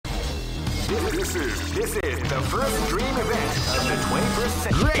This is the first dream event of the 21st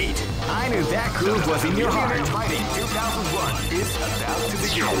century. Great! I knew that groove was in your heart. Fighting 2001 is about to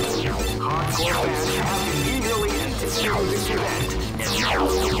begin. Hardcore fans have been eagerly anticipating this event, and now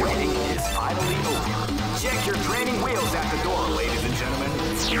the waiting is finally over. Check your training wheels at the door, ladies and gentlemen.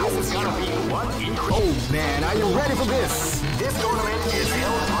 This is gonna be one incredible. Oh man, are you ready for this? This tournament is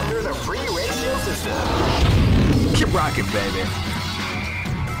held under the free ratio system. Keep rocking, baby.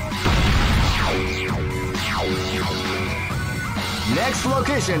 Next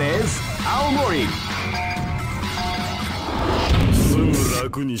location is Aomori.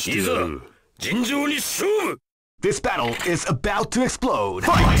 This battle is about to explode.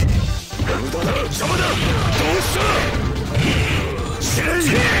 Fight!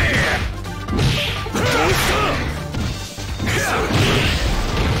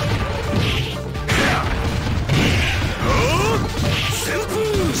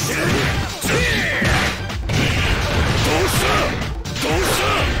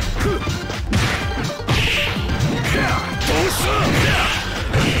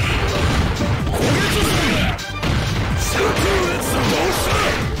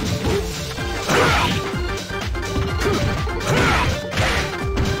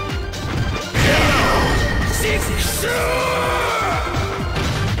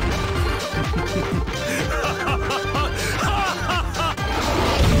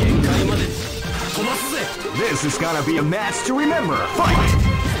 This is gonna be a match to remember. Fight!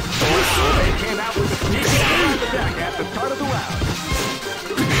 They came out with a sneak attack at the start of the round.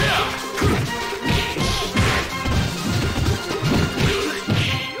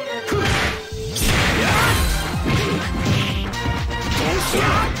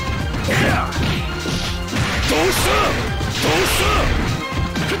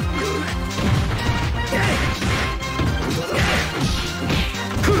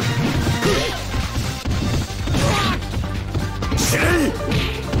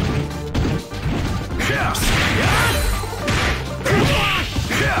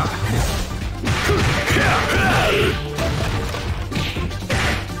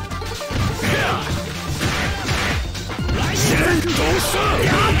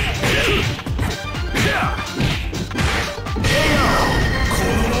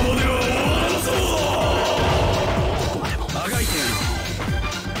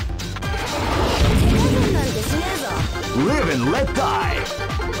 Live and let die.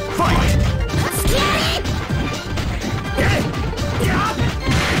 Fight!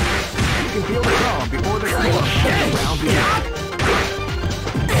 You can feel the calm before the storm. Round begins.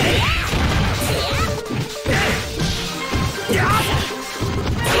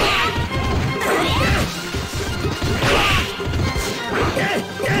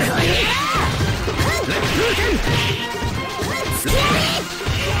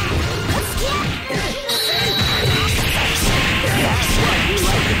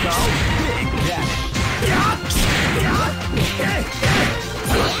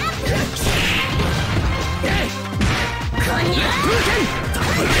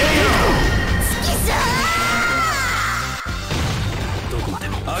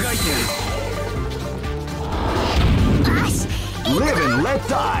 Live and let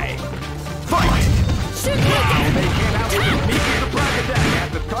die. Fight! They came out with a sneaky surprise attack at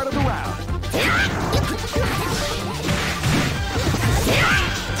the start of the round.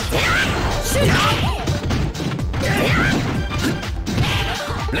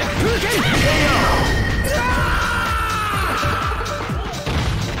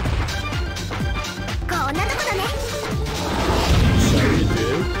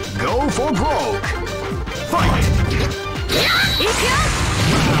 Go for broke. Fight!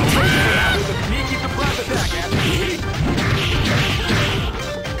 With a sneaky surprise attack at the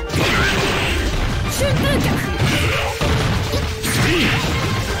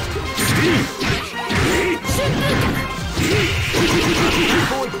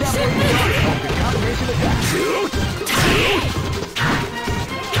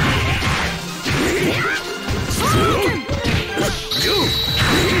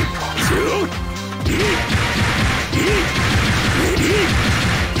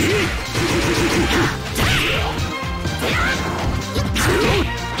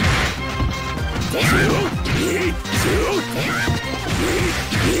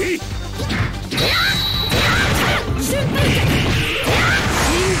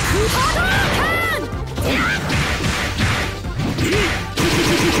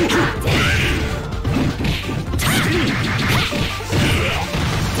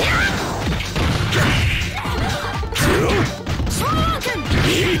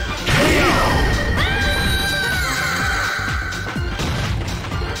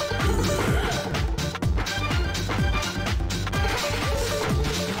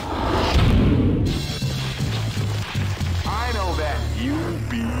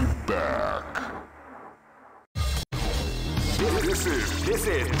This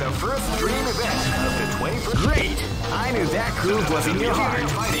is the first dream event of the 21st. Great! I knew that groove was in your heart.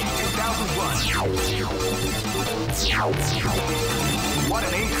 Fighting 2001. What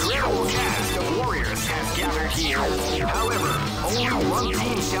an incredible cast of warriors has gathered here. However, only one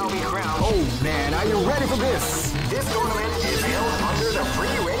team shall be crowned. Oh man, are you ready for this? This tournament is held under the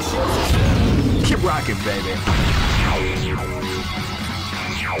free ratio system. Keep rocking, baby.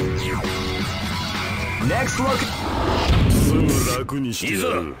 Next look.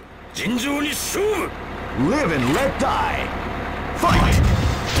 Live and let die. Fight!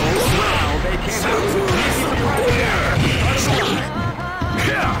 Wow, they came out with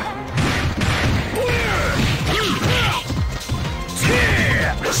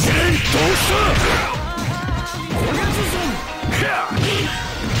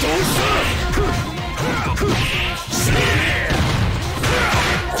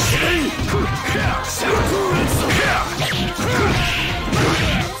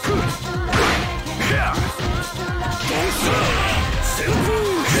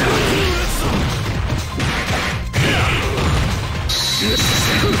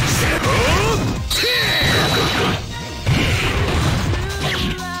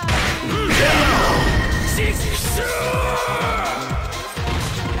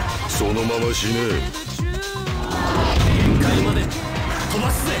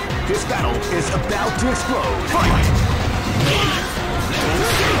This battle is about to explode. Fight!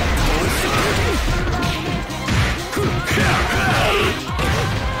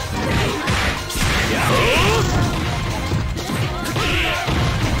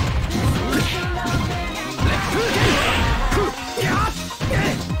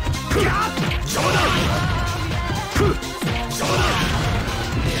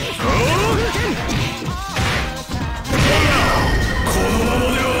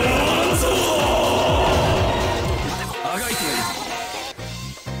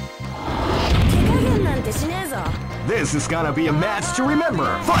 This is gonna be a match to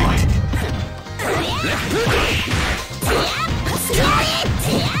remember. Fight!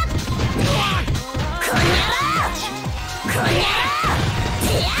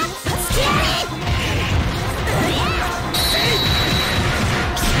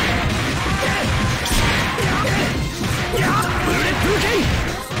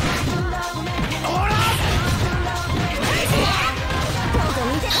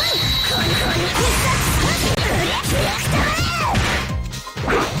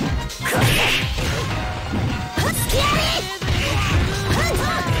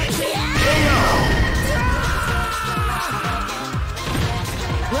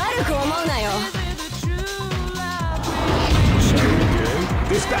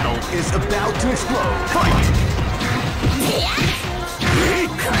 This battle is about to explode. Fight!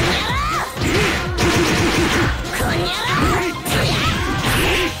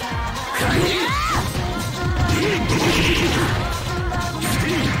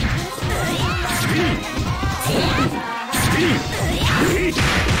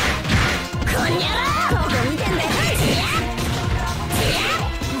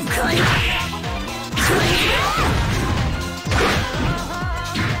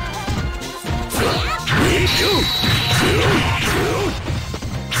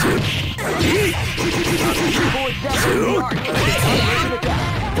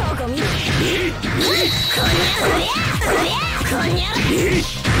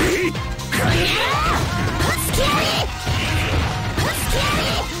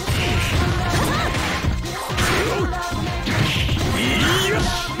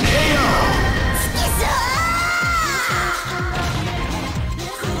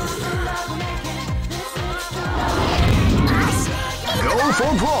 Go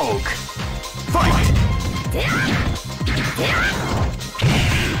for broke. Fight! They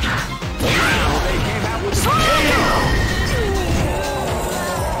came out with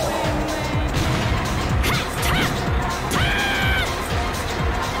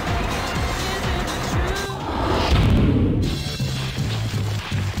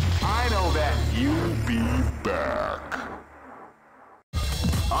I know that you'll be back.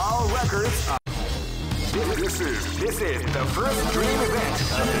 All records are This is the first dream event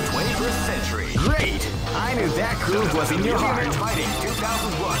of the 21st century. Great! I knew that groove was in your heart. Fighting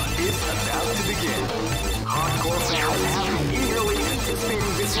 2001 is about to begin. Hardcore fans have been eagerly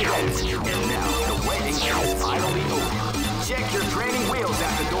anticipating this event, and now the waiting is finally over. Check your training wheels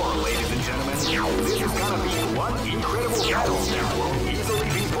at the door, ladies and gentlemen. This is gonna be one incredible battle that won't easily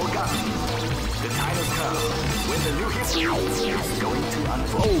be forgotten. The time has come when the new history is going to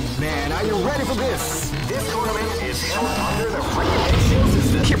unfold. Oh man, are you ready for this? This tournament is held under the free ratio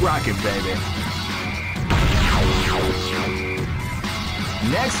system. Keep rocking, baby.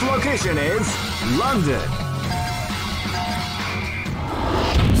 Next location is London.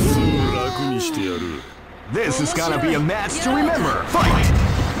 This is gonna be a match to remember. Fight!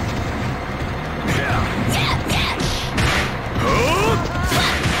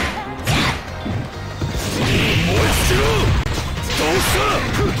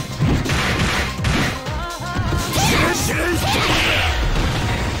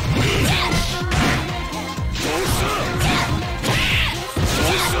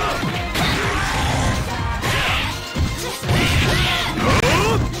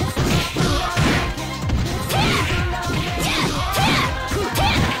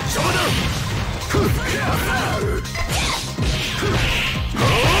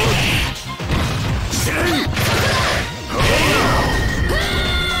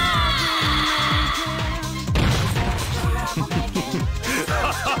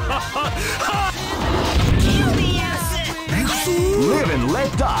 Live and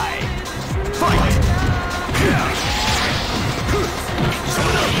let die. Fight!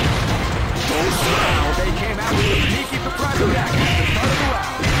 Wow, they came out with a sneaky surprise attack at the start of the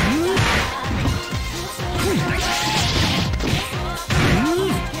round.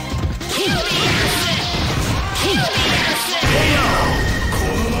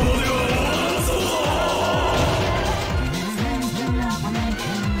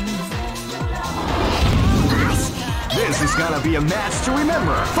 This is gonna be a match to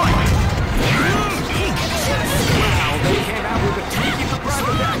remember. Fight! Wow, they came out with a sneaky surprise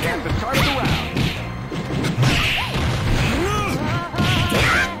attack at the start of the round.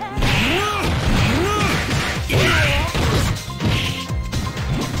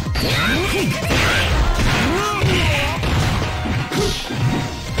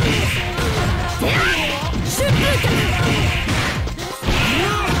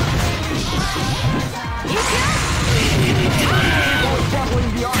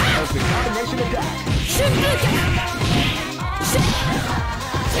 The art of the combination attack.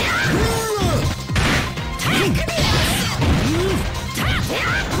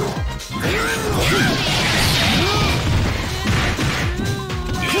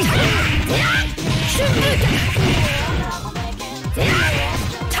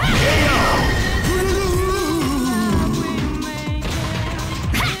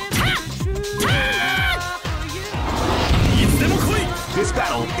 This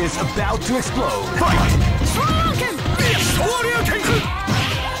battle is about to explode. Fight!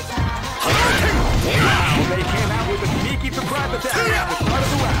 Wow, they came out with a sneaky surprise attack at the start of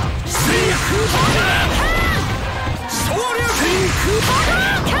the round.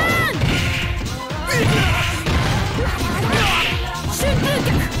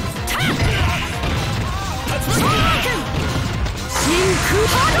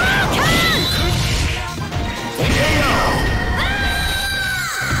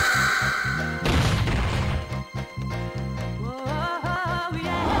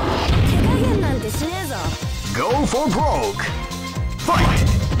 Go for broke. Fight!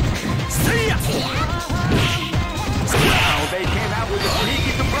 Wow, they came out with a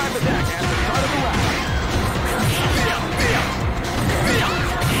sneaky surprise attack at the start of the round.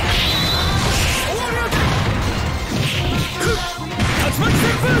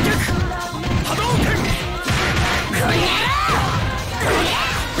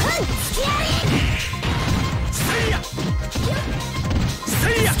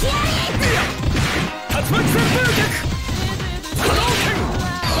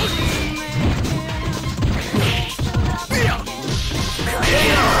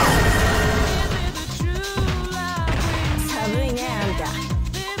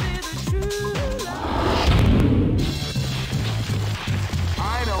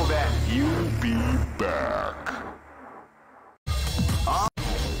 I know that you'll be back.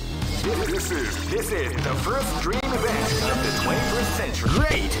 This is the first dream event of the 21st century.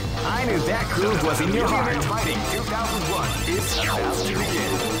 Great! I knew that groove was in your heart. Fighting 2001 is about to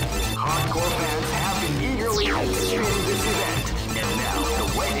begin. Hardcore fans have been eagerly anticipating this event, and now the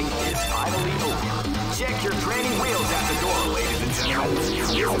waiting is finally over. Check your training wheels at the door, ladies and gentlemen.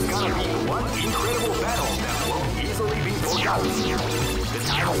 This is gonna be one incredible battle that won't easily be forgotten. The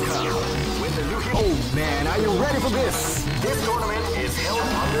time has come when the new hero... Oh man, are you ready for this? This tournament is held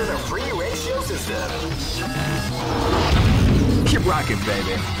under the free ratio system. Keep rocking,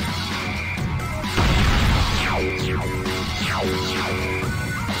 baby.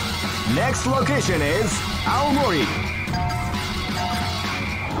 Next location is Aomori.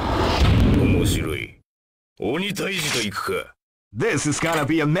 This is gonna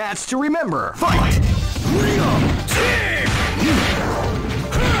be a match to remember. Fight!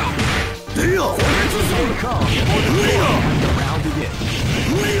 Overcome before the round begins.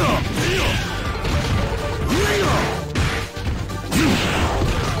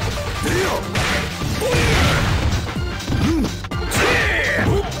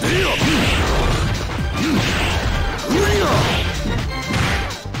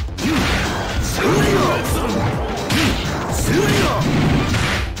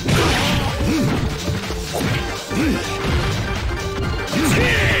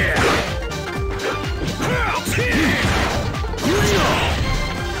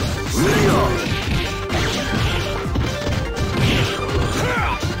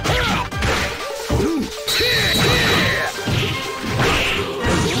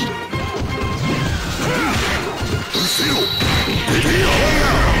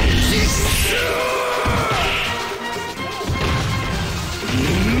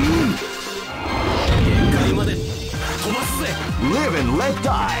 let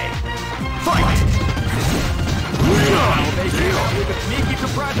die. Fight! They came out with a sneaky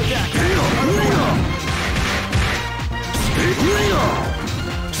surprise attack.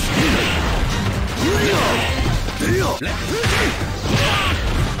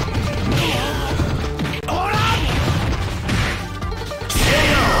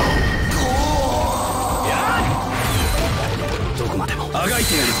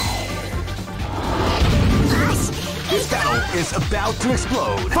 This battle is about to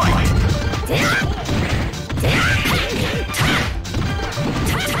explode. Fight!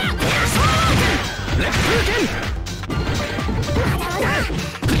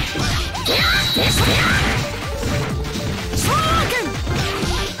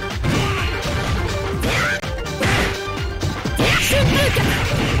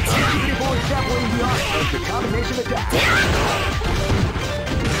 Beautiful exampling the art of the combination attack.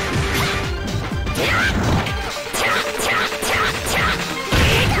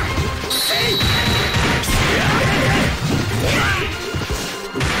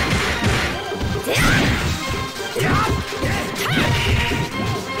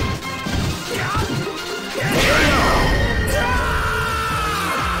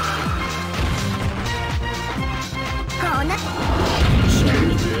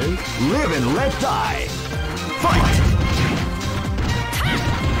 Live and let die. Fight!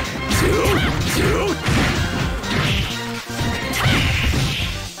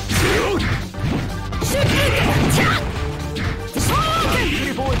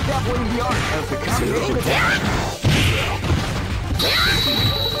 Beautiful exampling the art of the combination attack.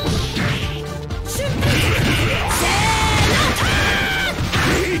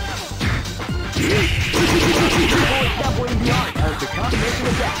 Exampling the art of the combination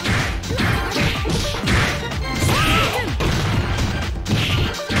attack.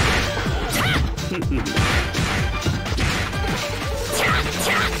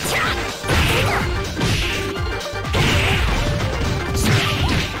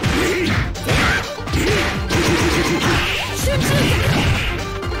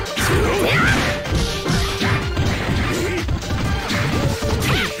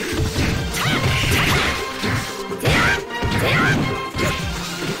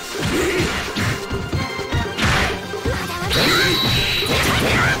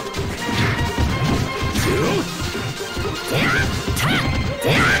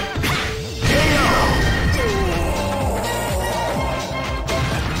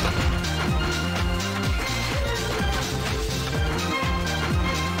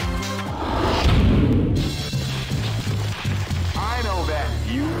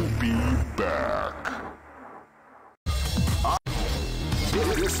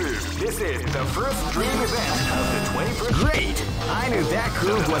 This is the first dream event of the 21st. Great! I knew that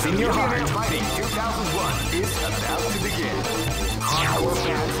groove was in your heart. Fighting 2001 is about to begin. Hardcore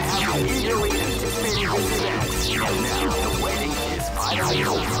fans have been eagerly anticipating this event, and now the waiting is finally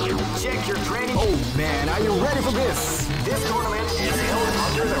over. Check your training. Oh man, are you ready for this? This tournament is held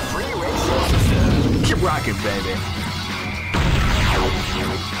under the free ratio system. Keep rocking, baby.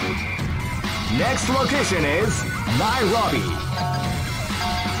 Next location is Nairobi.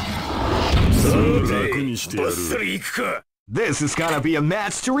 This is gonna be a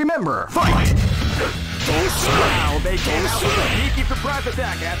match to remember. Fight! Wow, they came out with a sneaky surprise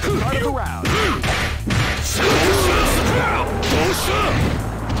attack at the start of the round.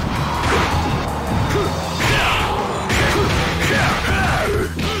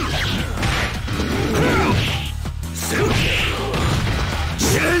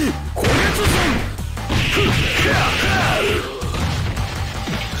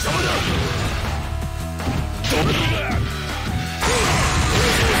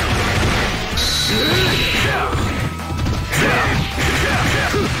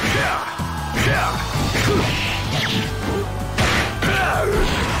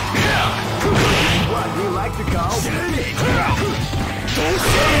 What we like to call big.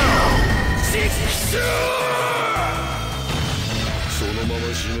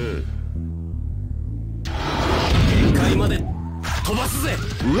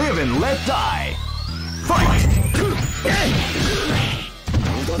 Live and let die. Fight!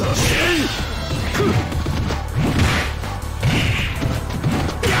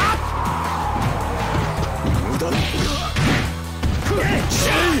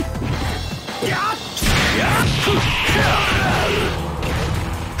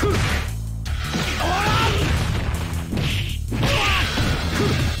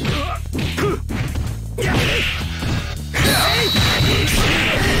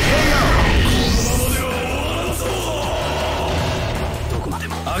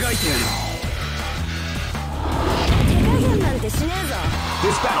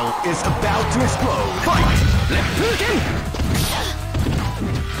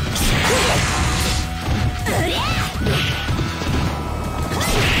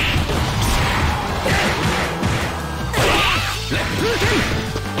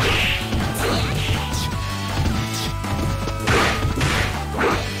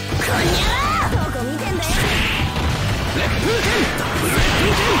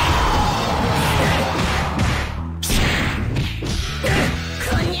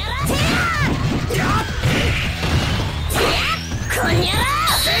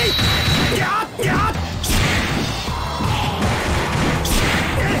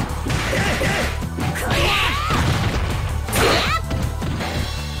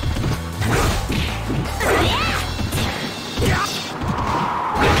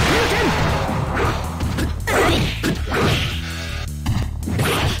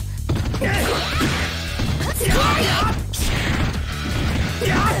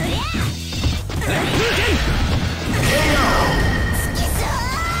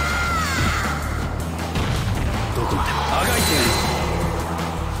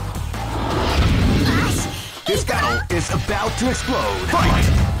 This battle is about to explode. Fight!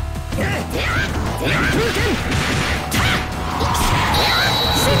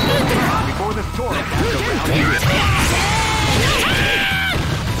 Before the storm has around you.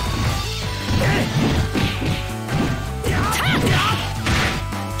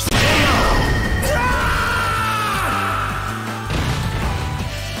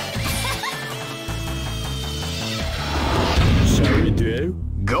 Shall we do?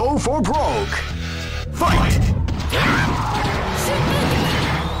 Go for broke! Fight!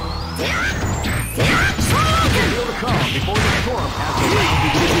 Feel the calm before the storm has around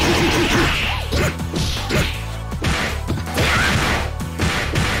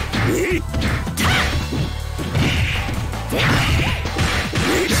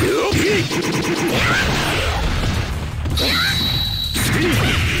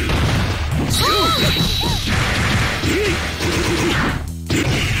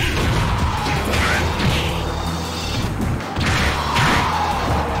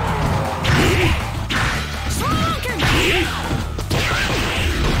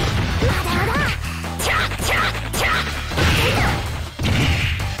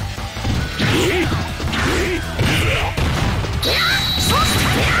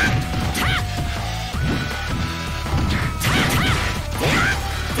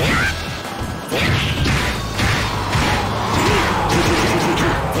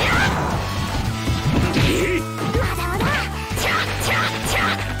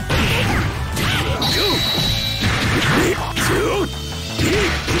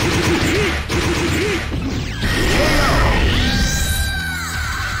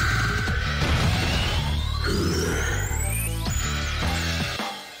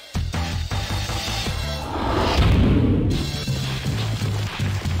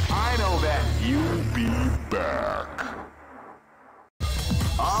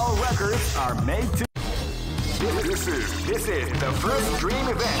This is the first dream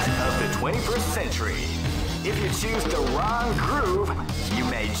event of the 21st century. If you choose the wrong groove, you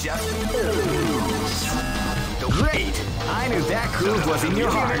may just lose. Great! I knew that groove was in your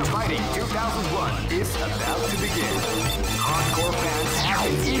heart. Fighting 2001 is about to begin. Hardcore fans have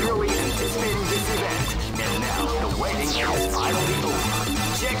been eagerly anticipating this event, and now the waiting is finally over.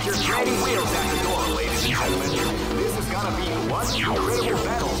 Check your training wheels at the door, ladies and gentlemen. This is gonna be one incredible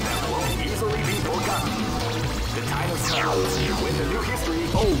battle that won't easily be forgotten. The time has come to win the new history.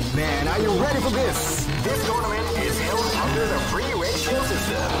 Oh man, are you ready for this? This tournament is held under the free ratio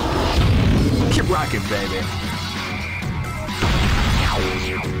system. Keep rocking, baby.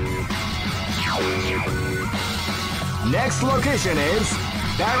 Next location is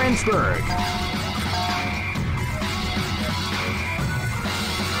Barentsburg.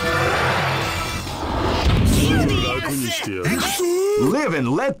 Live and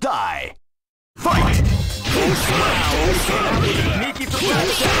let die. Fight! Sneaky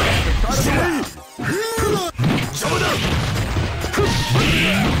surprise at the start of the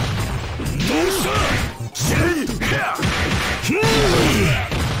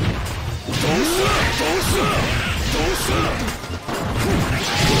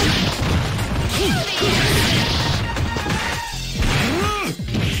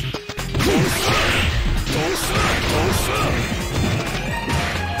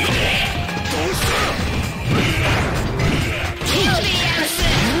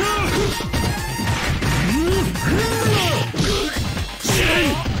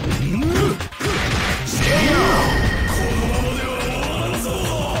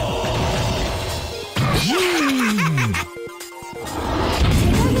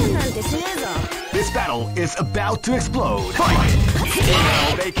This battle is about to explode. Fight!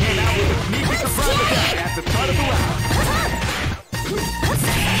 Well, they came out with a sneaky surprise attack at the start of the round.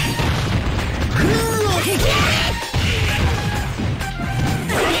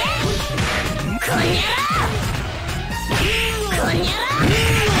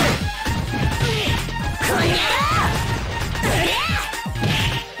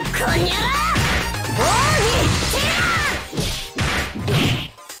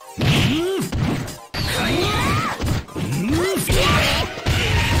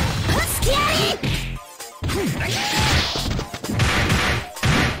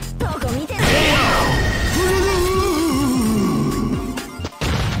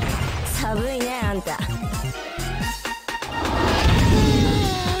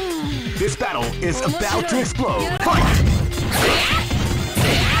 This battle is about to explode. Fight!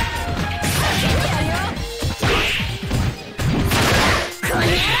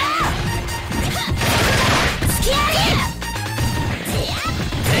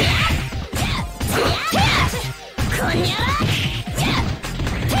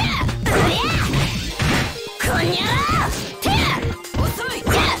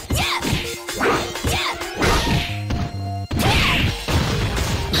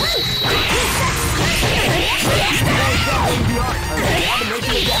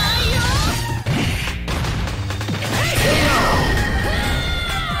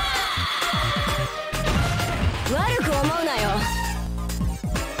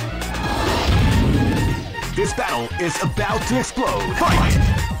 This battle is about to explode. Fight!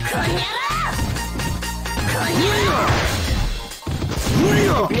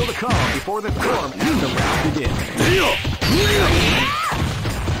 Feel the calm before the storm and the round begins.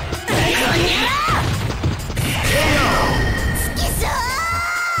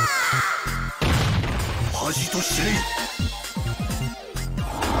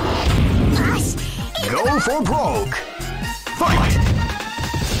 Go for broke. Fight!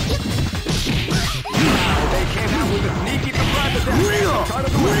 They came out with a sneaky surprise attack. Start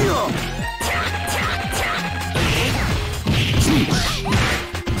of the way.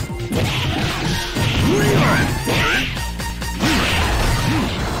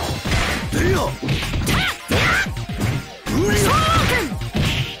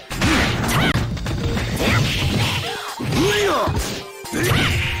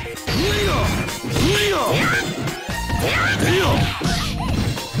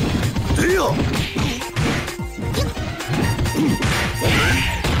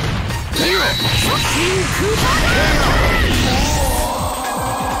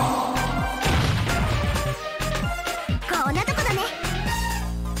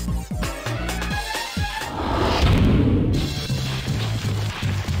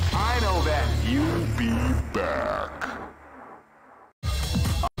 I know that you'll be back.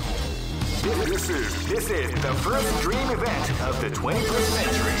 This is the first dream event of the 21st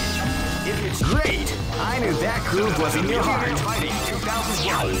century. If it's great, I knew that groove was in your heart. Fighting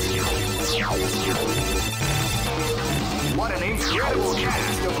 2001. What an incredible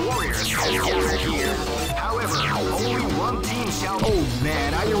cast of warriors has gathered here. However, only one team shall... Oh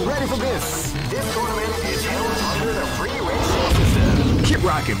man, are you ready for this? This tournament is held under the free ratio system. Keep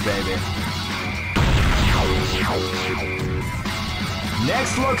rocking, baby.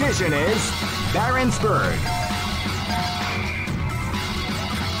 Next location is Barentsburg.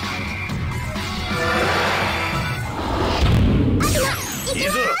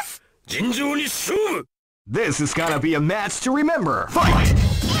 This is gonna be a match to remember. Fight!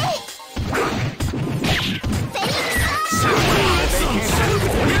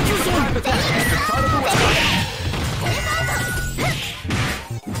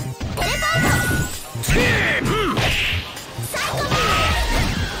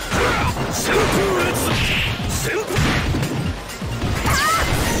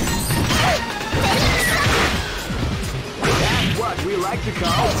 That's what we like to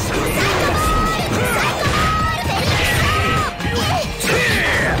call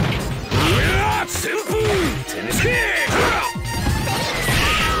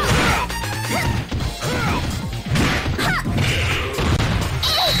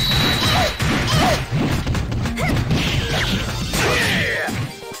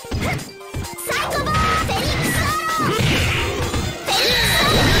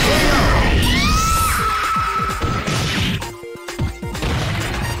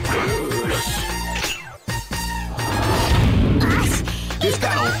This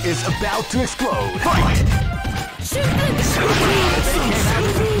battle is about to explode. Fight!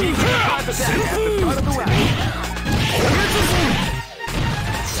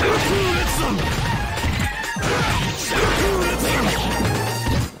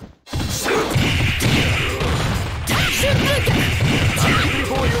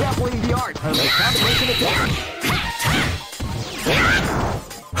 Before grappling the art of the combination attack.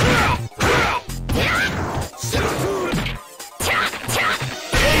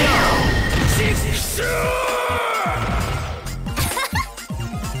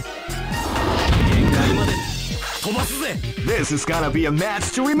 This is gonna be a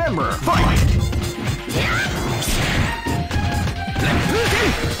match to remember. Fight!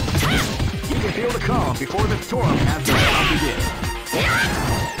 You can feel the calm before the storm as the round begins.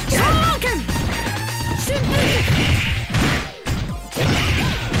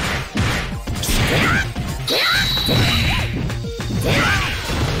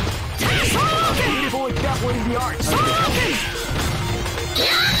 Beautiful encapsulating the art.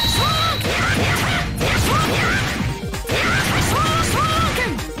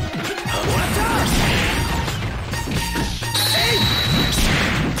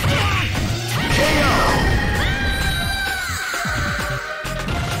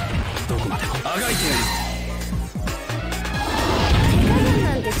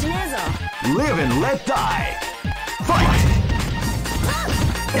 Live and let die. Fight!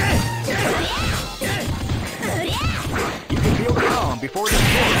 You can feel the calm before the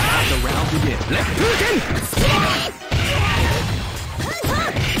storm as the round begins. Left hook in!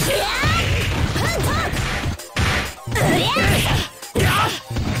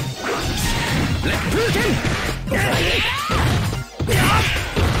 Left hook in!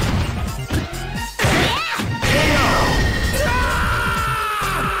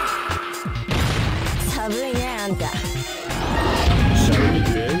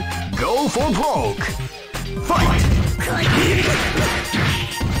 Go for broke! Fight!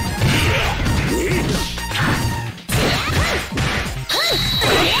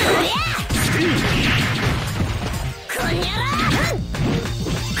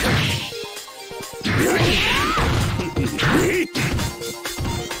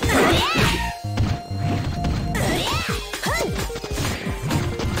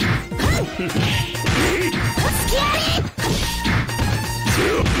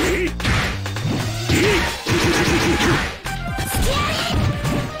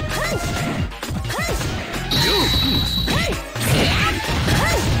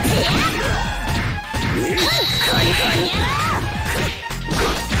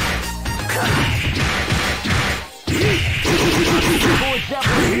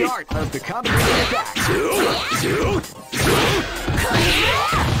 The art of the combination attack.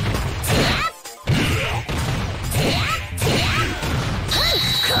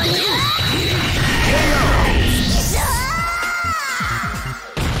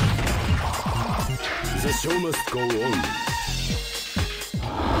 The show must go on.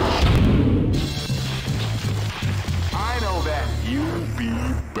 I know that you'll be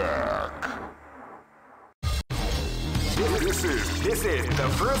back. This is the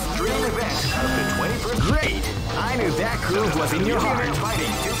first dream event of the 21st. Great! I knew that groove was in your heart.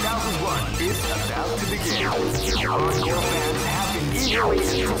 Fighting 2001 is about to begin. Hardcore fans have been eagerly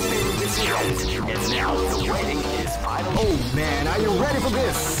anticipating this event, and now the waiting is final. Oh man, are you ready for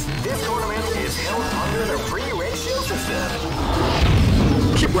this? This tournament is held under the free ratio system.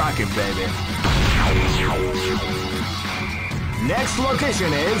 Keep rocking, baby. Next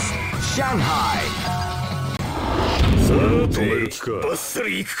location is Shanghai.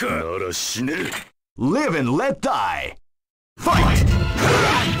 Live and let die. Fight!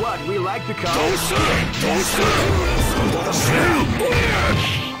 That's what we like to call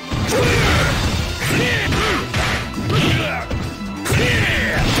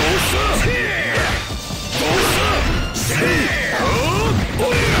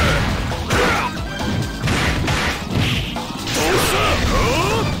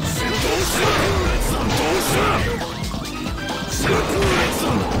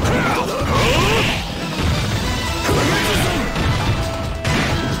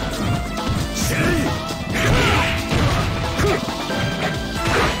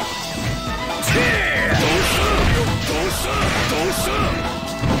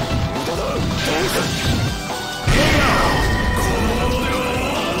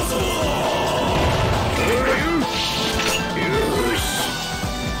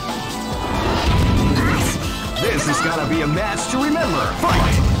This is gonna be a match to remember.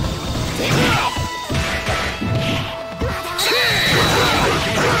 Fight!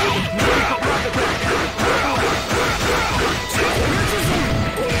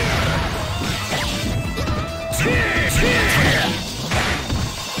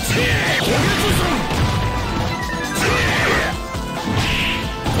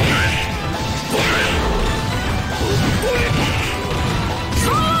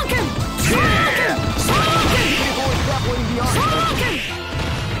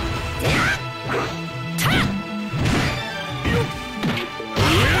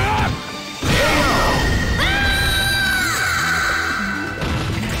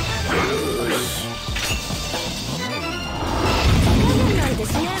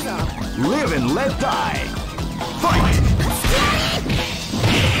 Live and let die. Fight!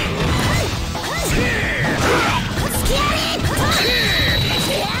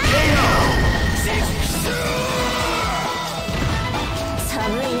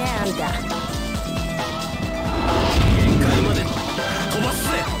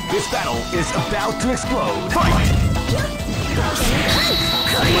 This battle is about to explode. Fight!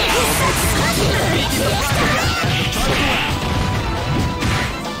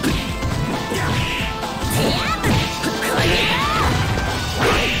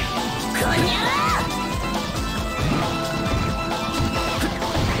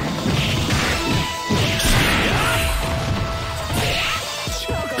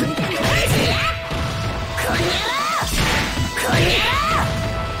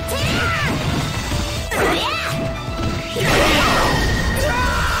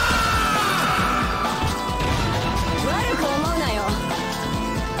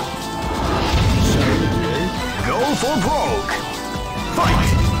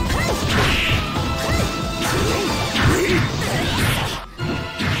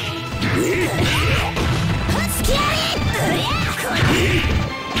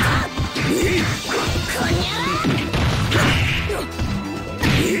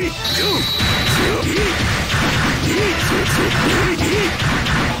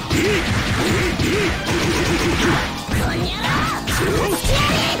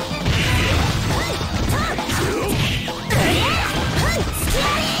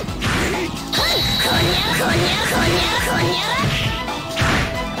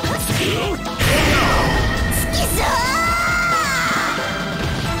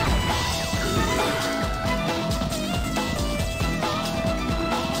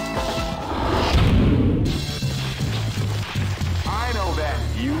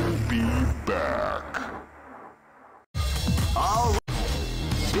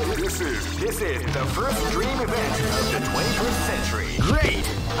 This is the first dream event of the 21st century. Great!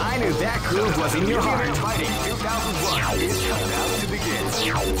 I knew that groove was in your heart. Fighting 2001 is about to begin.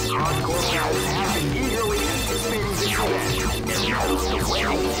 Hardcore fans have been eagerly anticipating this event, and now the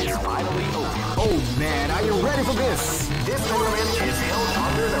waiting is finally over. Oh man, are you ready for this? This tournament is held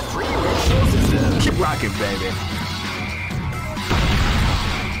under the free ratio system. Keep rocking, baby.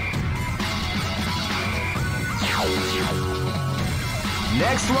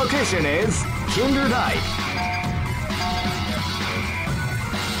 Next location is Kinder Dike.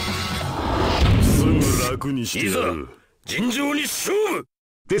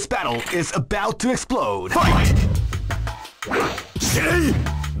 This battle is about to explode. Fight! Here we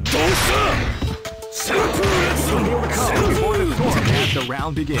come before the storm as the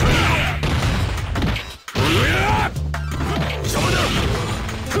round begins.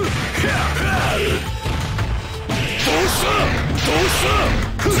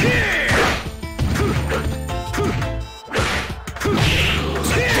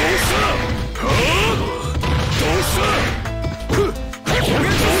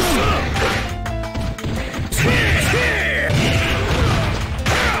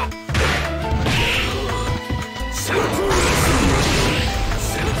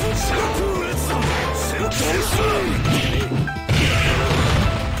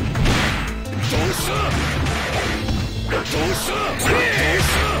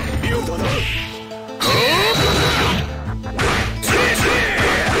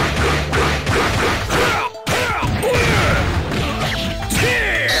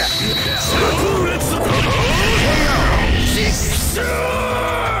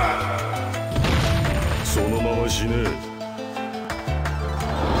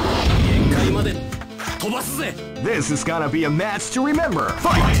 This is gonna be a match to remember.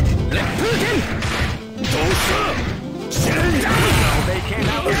 Fight! They came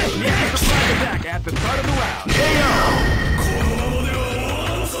out with a sneaky surprise attack at the start of the round.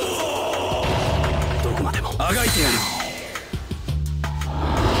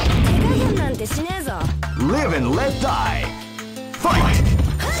 Live and let die. Fight!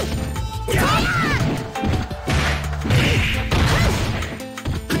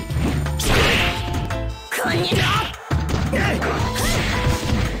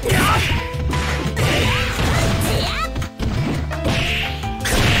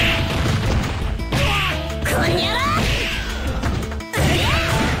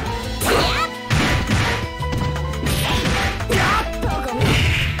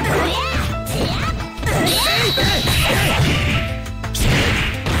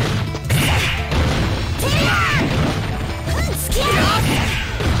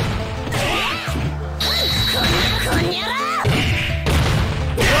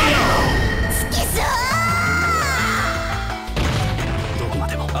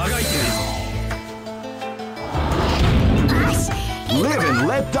 Live and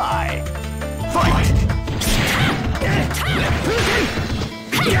let die. Fight!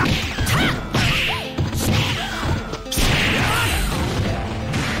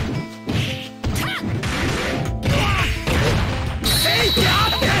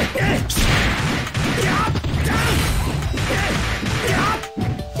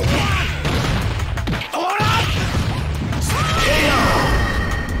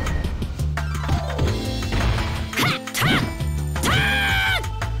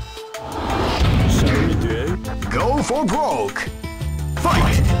 Go for broke.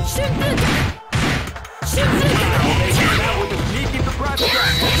 Fight! With the sneaky surprise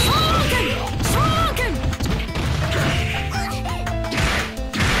attack.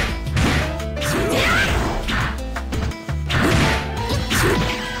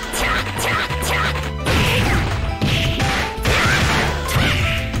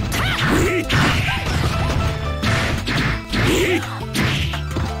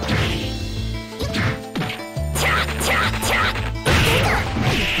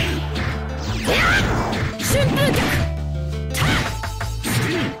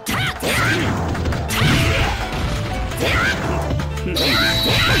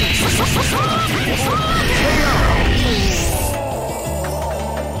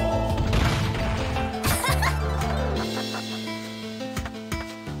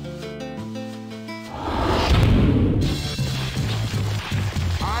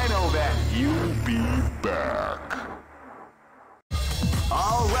 I know that you'll be back.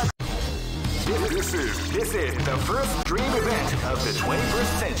 All right. This is the first dream event of the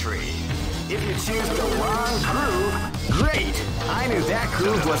 21st century. If you choose the wrong groove, great! I knew that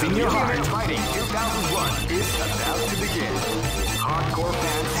groove was in your heart. Fighting 2001 is about to begin. Hardcore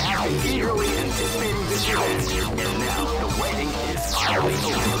fans have been eagerly anticipating this event, and now the waiting is finally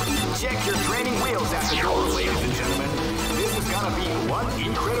over. Check your training wheels at the door, ladies and gentlemen. This is gonna be one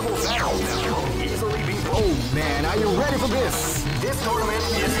incredible battle that won't easily be broken. Oh man, are you ready for this? This tournament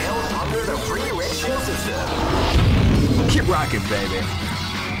is held under the free ratio system. Keep rocking, baby.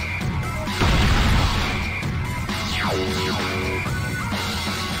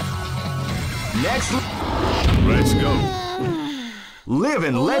 Next, let's go. Live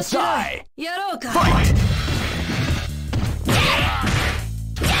and let die. Fight!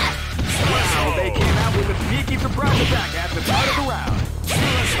 Wow, they came out with a sneaky surprise attack at the start of the round.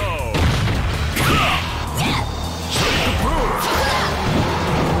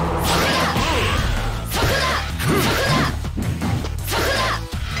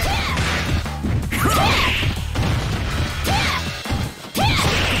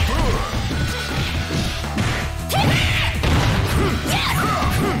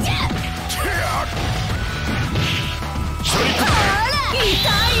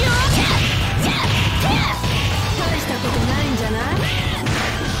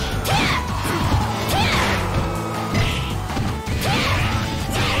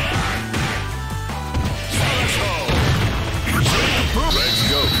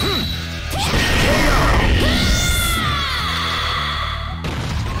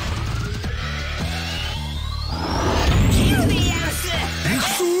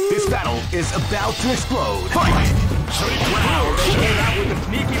 This battle is about to explode. Fight! Wow, they came out with a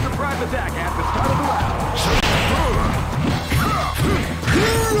sneaky surprise attack at the start of the round.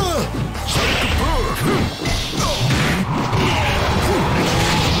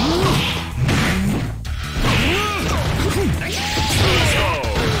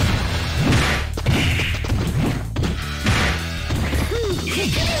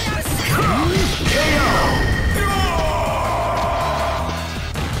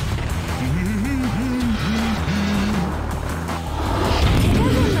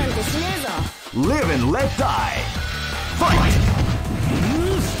 Live and let die. Fight!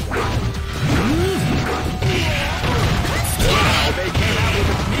 Wow, they came out with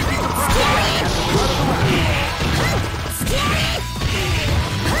a sneaky surprise at the start of the round.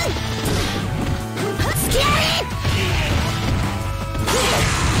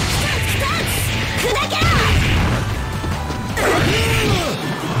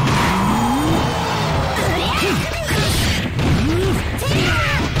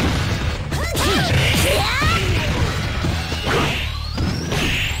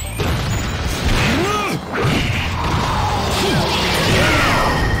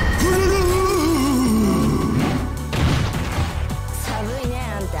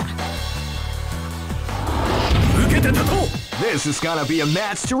 This is gonna be a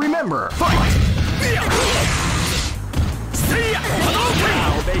match to remember. Fight!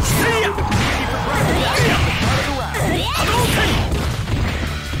 Wow, they see ya!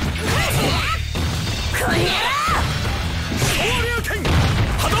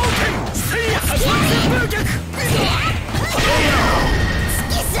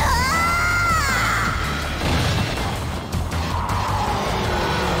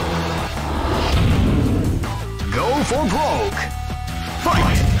 Go for broke.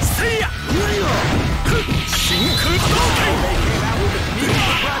 Fight! See ya! Shinku Hadouken! They came out with a sneaky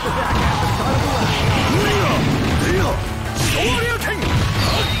surprise attack at the start of the round. Shoryuken!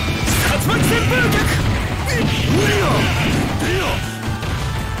 Satsumaku Senbugyaku!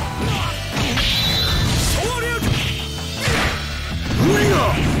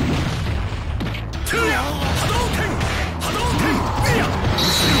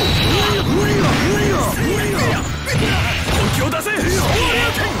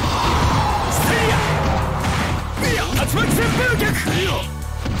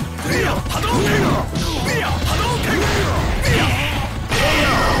 Hadouken! Hadouken!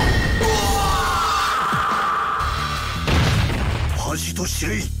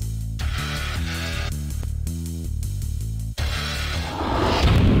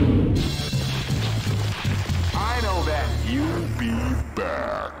 I know that you'll be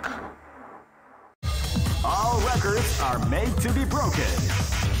back. All records are made to be broken.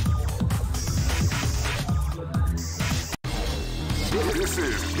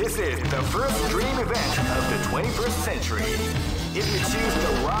 This is the first dream event of the 21st century. If you choose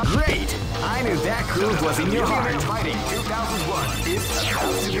the wrong... Great! I knew that groove was in your heart. Fighting 2001 is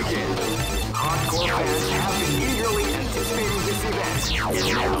about to begin. Hardcore fans have been eagerly anticipating this event, and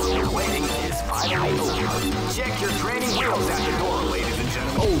now the waiting is finally over. Check your training wheels at the door, ladies and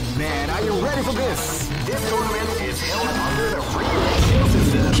gentlemen. Oh man, are you ready for this? This tournament is held under the free ratio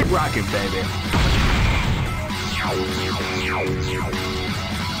system. Keep rocking, baby.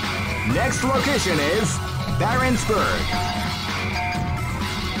 Next location is Barentsburg.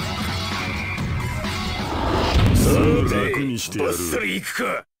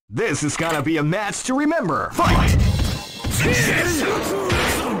 This is gonna be a match to remember. Fight!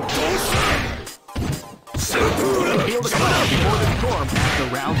 Feel the cloud before the storm as the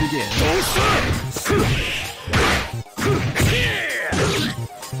round begins.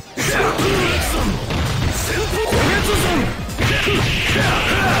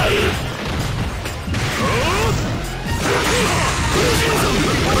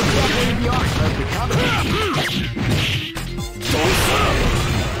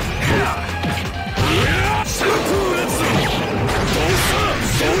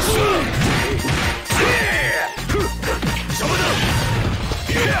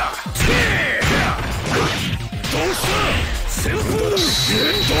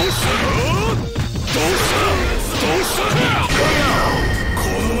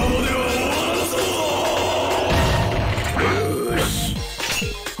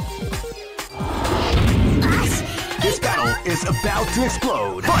 This battle is about to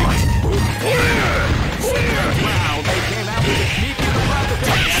explode. Fight! Wow, they came out with a sneaky surprise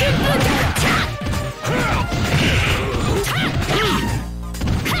attack.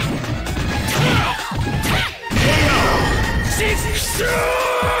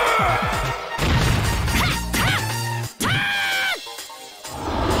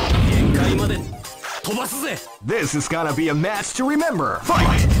 This is gonna be a match to remember.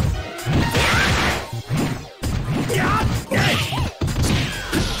 Fight!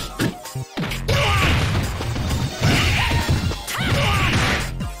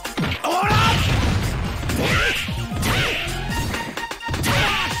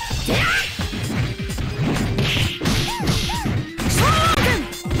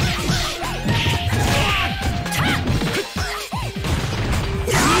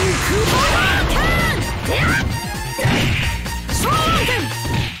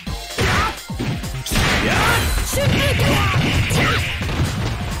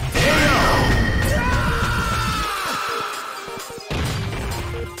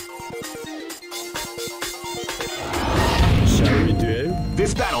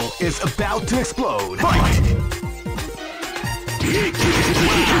 This battle is about to explode. Fight!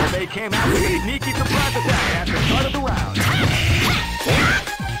 They came out with a sneaky surprise attack at the start of the round.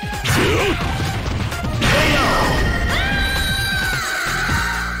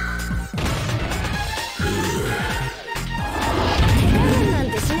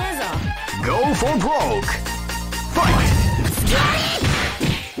 Go for broke. Fight!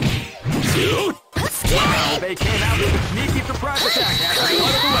 Wow, they came out with a sneaky surprise attack at the start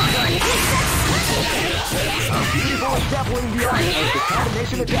of the round. A beautiful defiling the art of the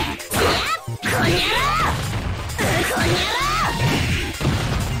combination attack.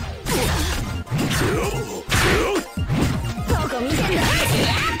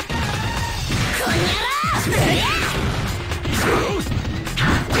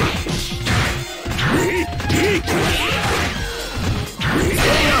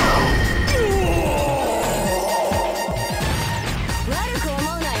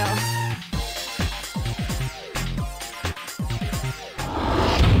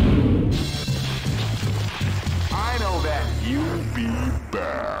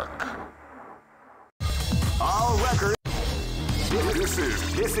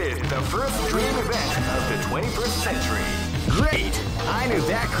 This is the first dream event of the 21st century. Great! I knew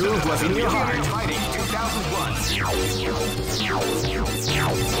that groove was in your heart. Fighting 2001.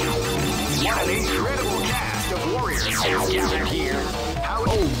 What an incredible cast of warriors gathered here.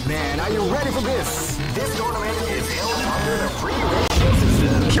 Oh man, are you ready for this? This tournament is held under the free ratio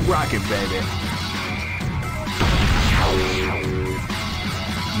system. Keep rocking, baby.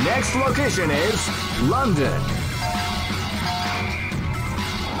 Next location is London.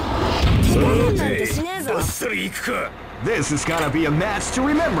 This is gonna be a match to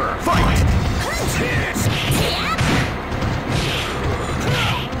remember. Fight!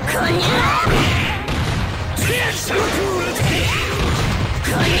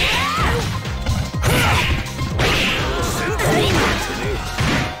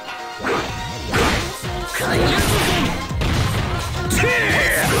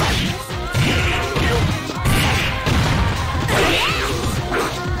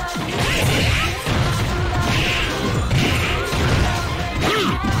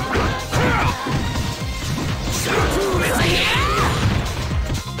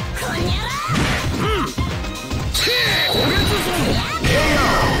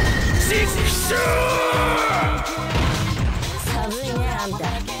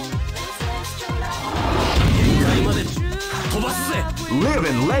 Live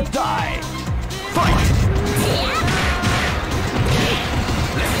and let die. Fight!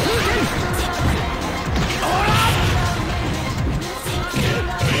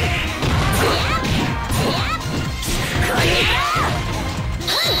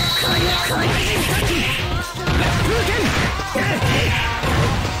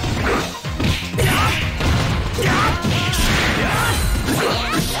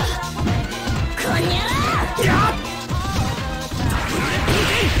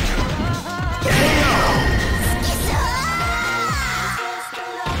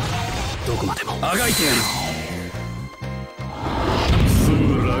 こまでもあがいてやる。す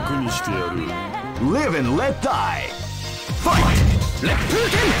ぐ楽にしてやる。 Live and let die. Fight. 烈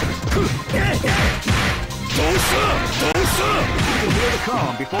風剣。どうしたどうした。 You can hear the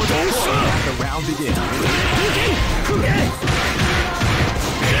calm before the storm as the round begins.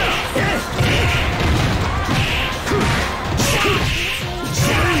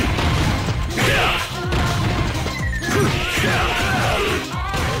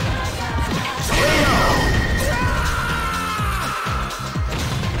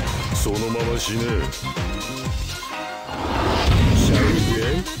 そのまま死ね。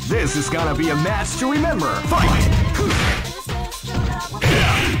 This is gonna be a match to remember. Fight!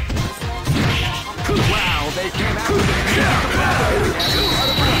 Wow, they came out with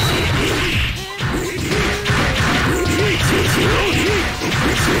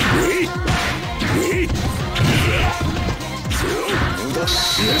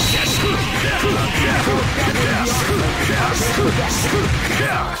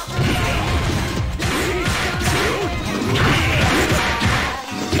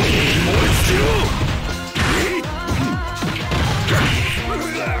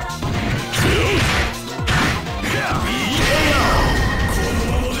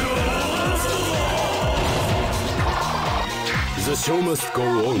The show must go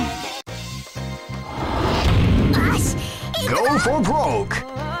on. Go for broke.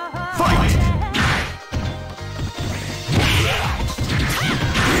 Fight!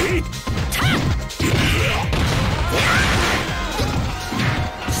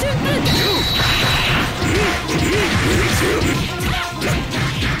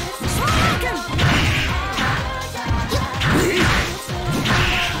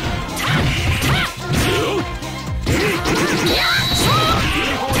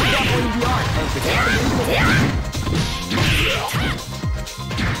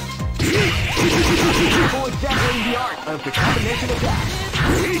 Of the combination attack.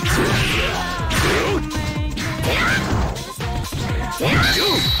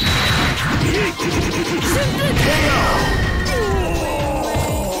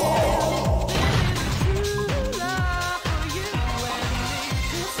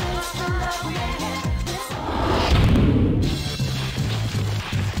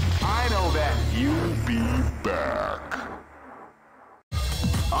 I know that you'll be back.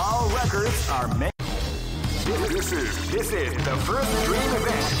 All records are made. This is the first dream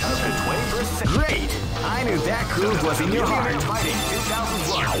event of the 21st century. Great! I knew that groove was in your heart. Fighting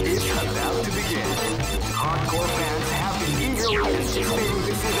 2001 is about to begin. Hardcore fans have been eagerly anticipating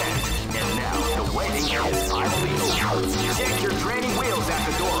this event, and now the waiting is finally over. Check your training wheels at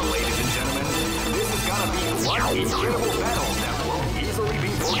the door, ladies and gentlemen. This is gonna be one incredible battle that won't easily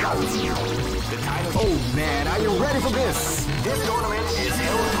be forgotten. The time is... Oh man, are you ready for this? This tournament is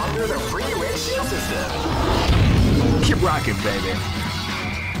held under the free ratio system. Keep rocking, baby.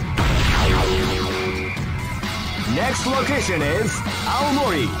 Next location is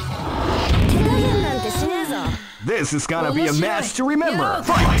Aomori. This is gonna be a match to remember.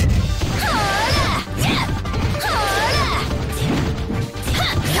 Fight!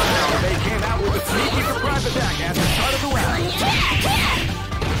 Wow, they came out with a sneaky surprise attack at the start of the round.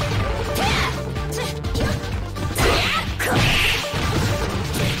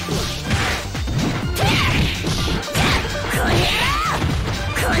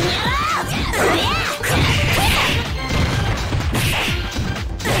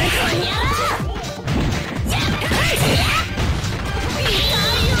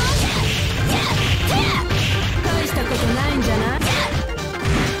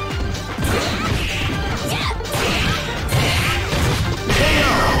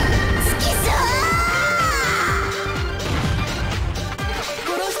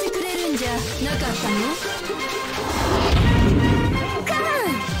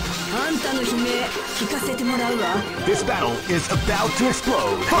 This battle is about to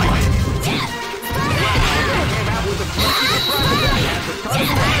explode. Fight! Came out with a sneaky surprise attack at the start of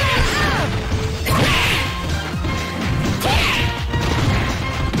the round.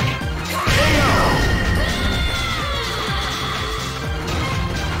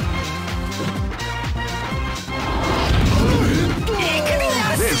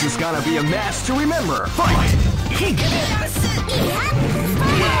 This is gonna be a match to remember. Fight! Wow,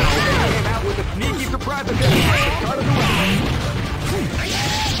 they came out with a sneaky surprise attack at the start of the round.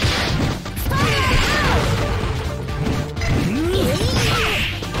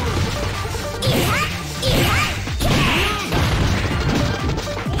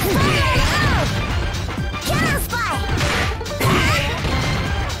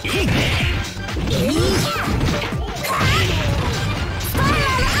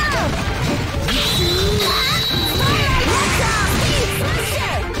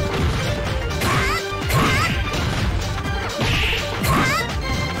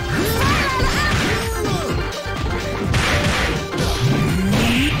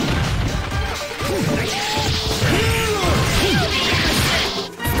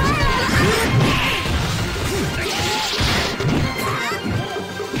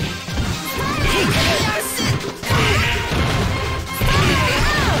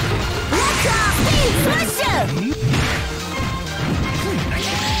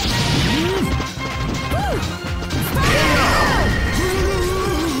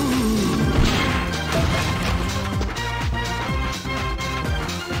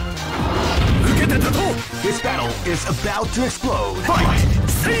 This battle is about to explode. Fight!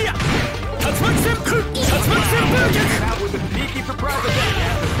 See ya! Tatsumaki Came out with a sneaky surprise attack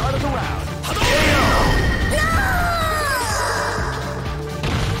at the start of the round.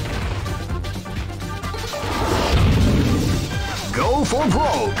 Go for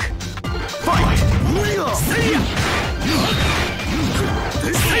broke. Fight! See ya!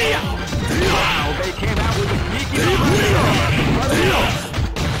 See ya! Wow, they came out with a sneaky surprise attack.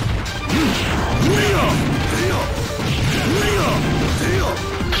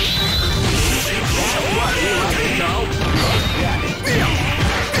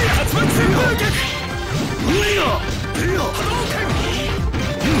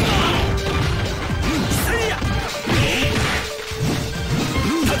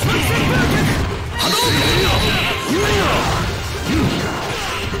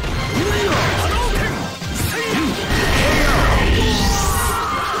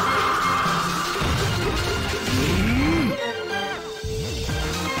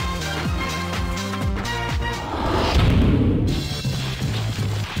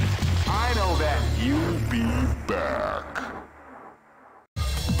 I know that you'll be back.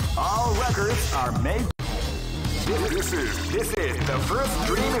 All records are made. This is the first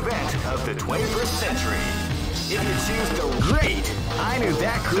dream event of the 21st century. If you choose the great, I knew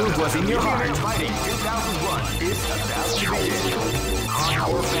that groove was in your heart. Fighting 2001 is about to begin.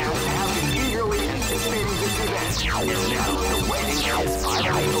 Hardcore fans have been eagerly anticipating this event, and now the waiting is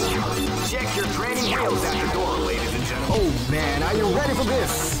finally over. Check your training wheels at the door, ladies and gentlemen. Oh man, are you ready for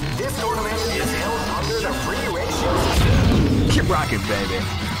this? This tournament is held under the free ratio system. Keep rocking, baby.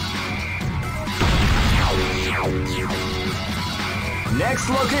 Next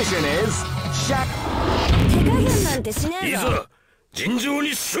location is Shack.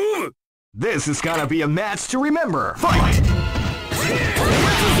 This is gonna be a match to remember. Fight! They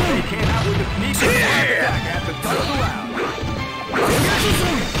came out with a sneaky attack at the start of the round.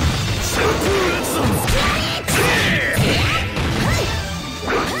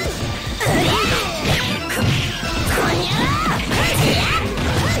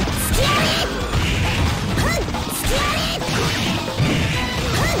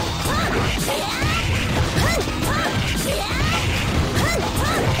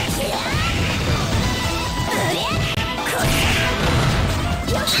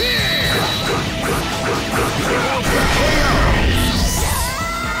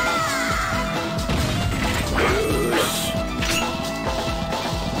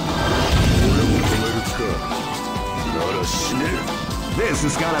 This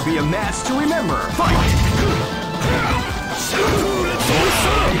is gonna be a match to remember. Fight!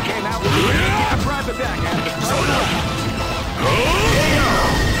 He came out with a surprise attack at the start of the round.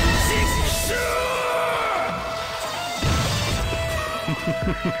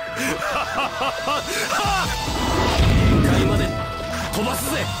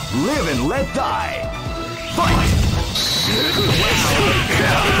 Live and let die. Fight!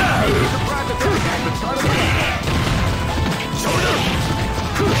 Surprise attack at the start of the round.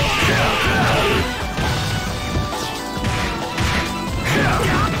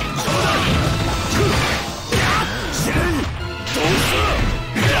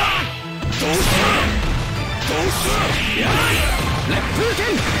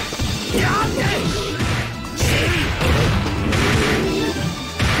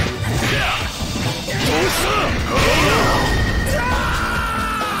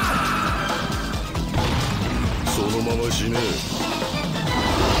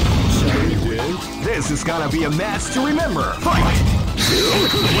 This is gonna be a match to remember. Fight! Wow,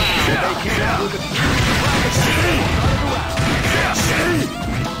 they came out with a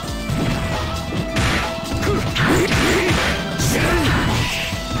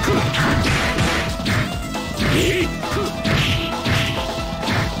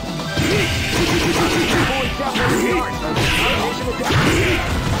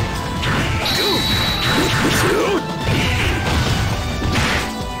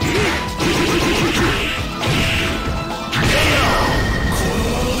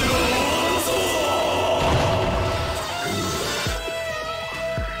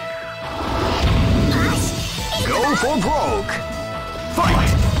Go for broke. Fight!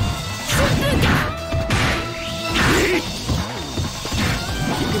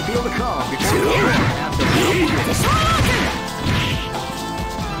 You can feel the calm before you have the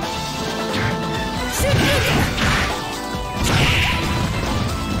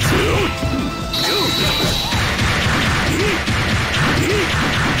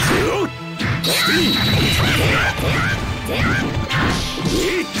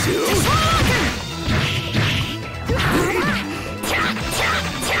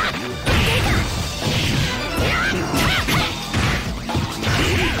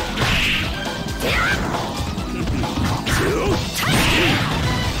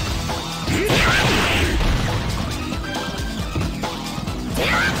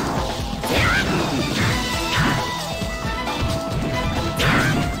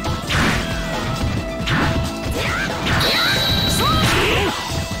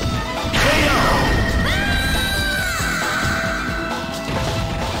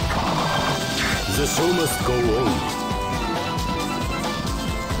The show must go on.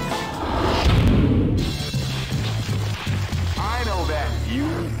 I know that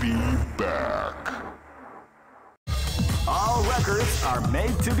you'll be back. All records are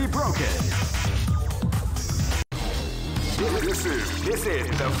made to be broken. This is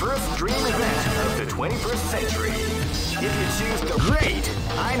the first dream event of the 21st century. If you choose the great,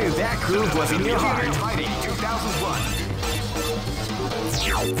 I knew that groove was in your heart. Fighting 2001.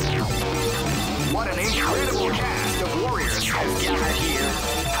 What an incredible cast of warriors has gathered here.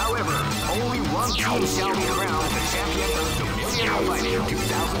 However, only one team shall be crowned the champion of the Millionaire Fighting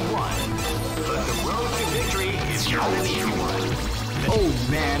 2001. But the road to victory is not an easy one. Oh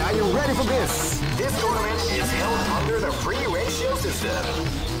man, are you ready for this? This tournament is held under the free ratio system.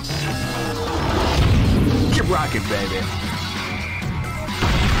 Keep rocking, baby.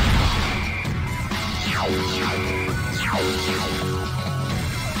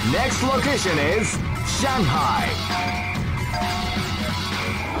 Next location is Shanghai.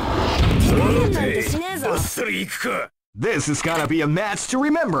 This is gonna be a match to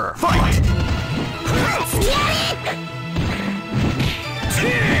remember. Fight!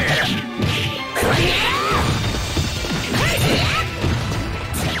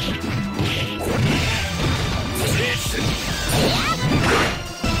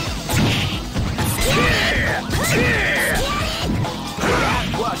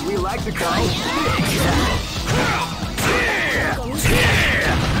 What we like to call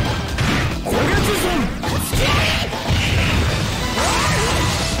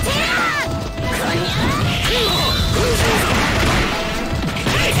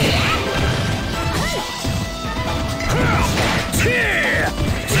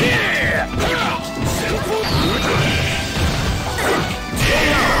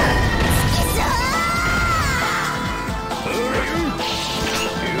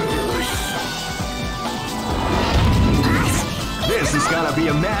This is gonna be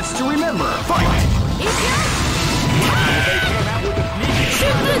a match to remember. Fight! They came out with a sneaky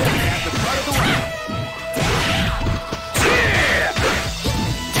at the front of the round.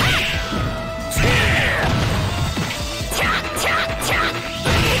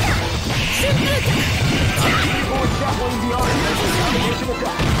 People are shuffling the arm as a combination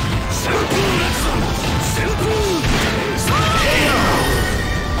attack.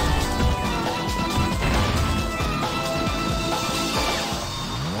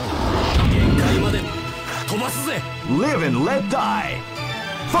 Live and let die.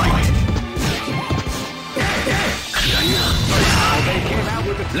 Fight! They came out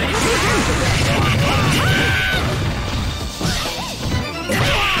with the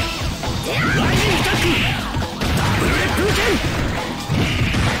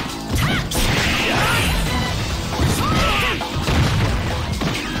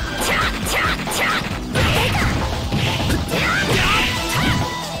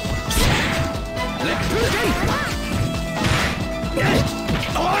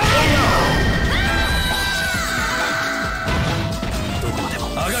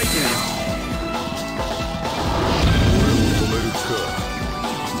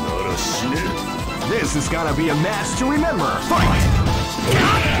This is gonna be a match to remember. Fight!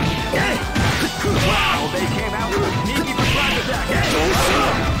 Wow, they came out with a sneaky surprise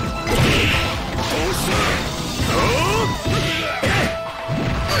attack.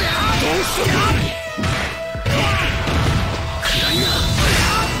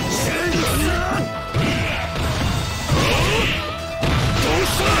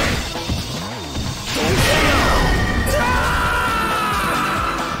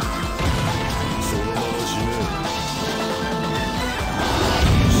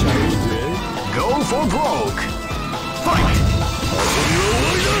 Go for broke. Fight!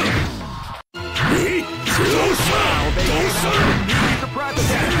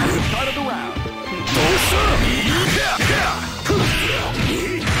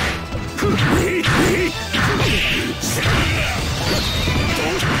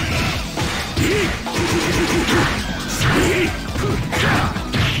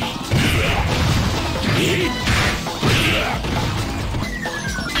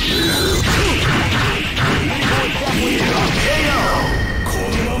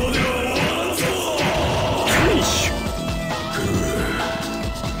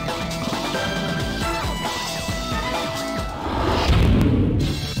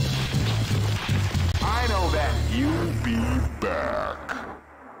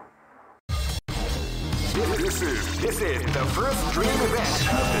 This is the first dream event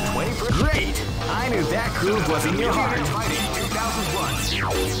of the 21st. Great! I knew that groove was in your heart. Fighting 2001.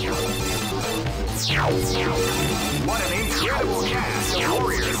 What an incredible cast of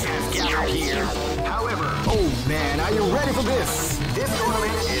warriors has gathered here. However, oh man, are you ready for this? This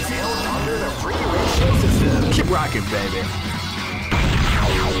tournament is held under the free ratio system. Keep rocking, baby.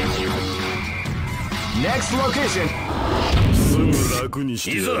 Next location.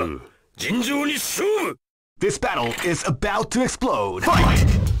 This battle is about to explode. Fight!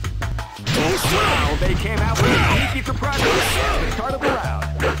 Wow, they came out with a sneaky surprise at the start of the round.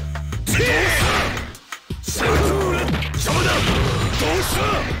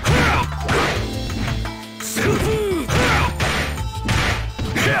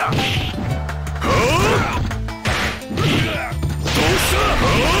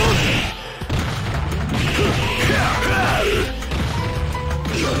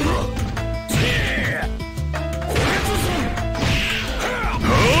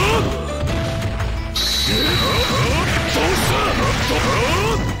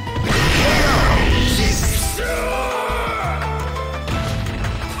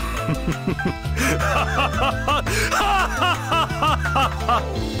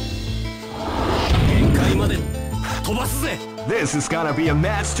 This is gonna be a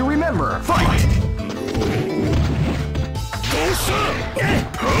match to remember. Fight!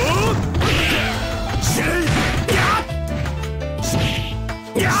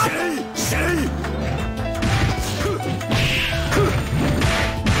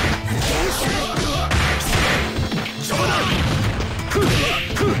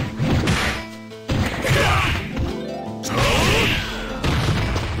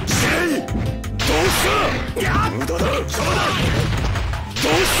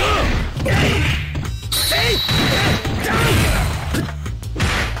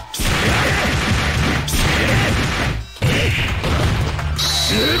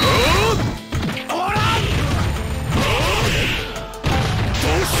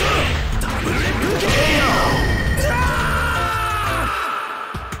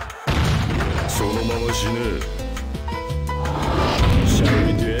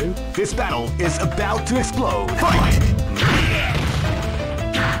 This battle is about to explode. Fight!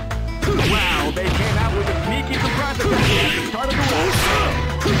 Wow, they came out with a sneaky surprise attack at the start of the round.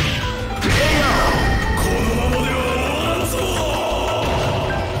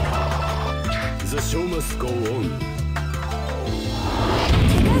 The show must go on.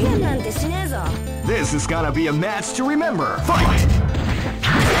 This is gonna be a match to remember. Fight!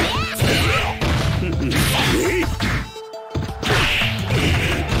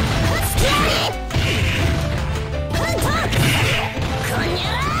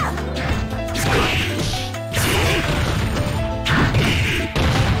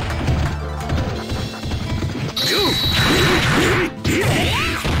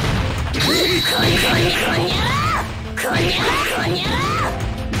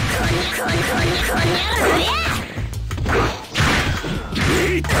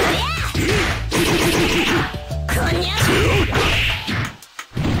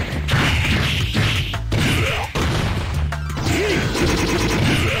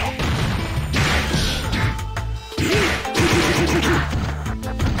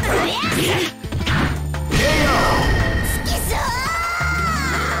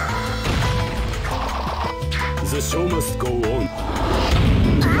 The show must go on.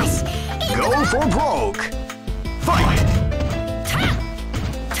 Go for broke. Fight!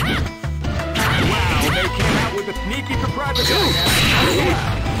 Wow, they came out with a sneaky surprise attack.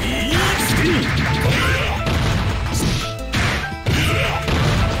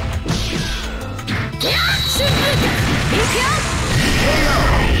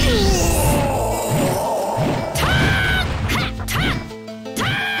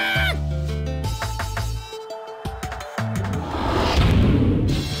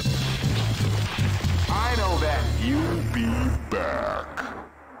 I know that you'll be back.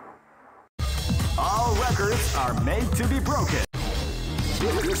 All records are made to be broken.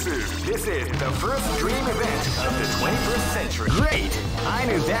 This is the first dream event of the 21st century. Great! I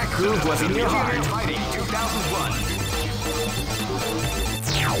knew that groove was in your heart. Fighting 2001.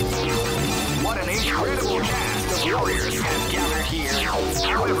 What an incredible cast of warriors has gathered here.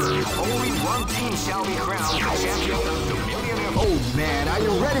 However, only one team shall be crowned the champion of the Millionaire. Oh man, are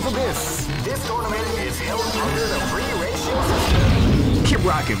you ready for this? This tournament is held under the free ratio system. Keep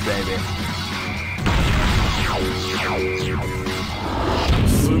rocking, baby.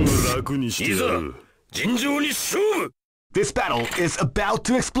 This battle is about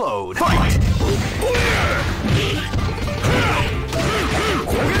to explode. Fight!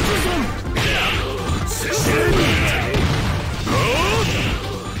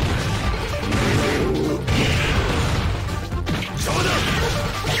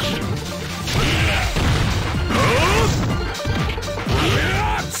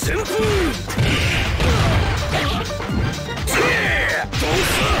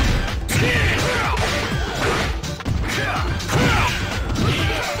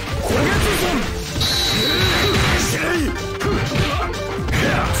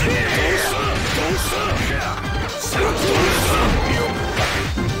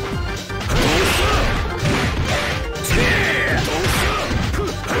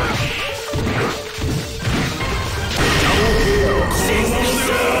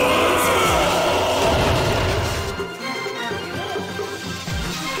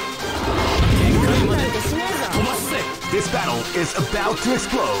 about to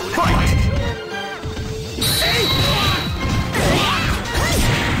explode. Fight!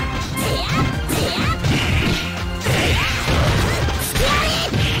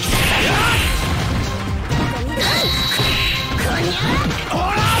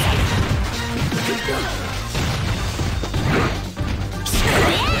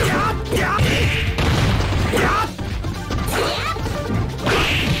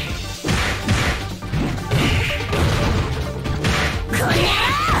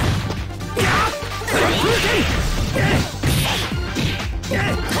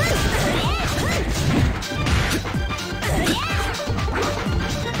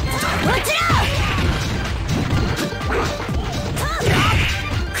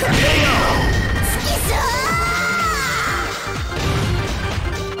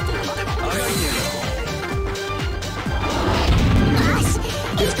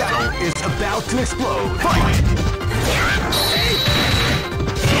 This battle is about to explode. Fight!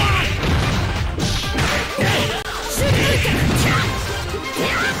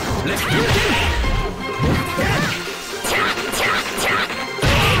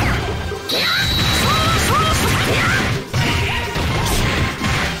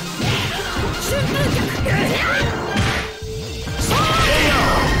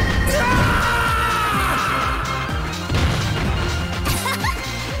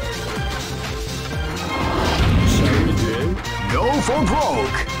 Go for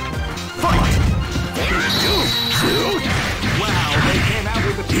broke! Fight! Wow, they came out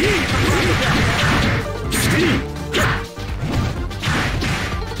with a beat!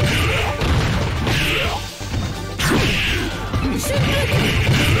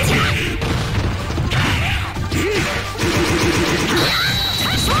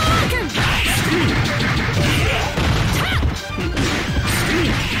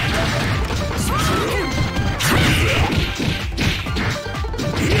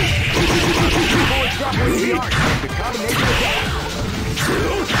 The art of the combination attack.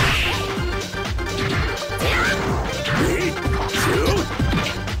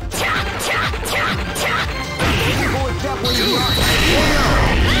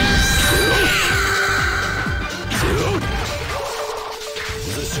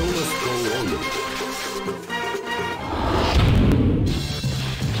 The show must go on.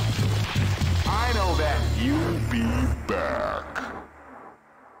 I know that you'll be back.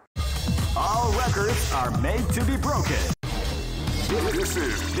 All records are made to be broken.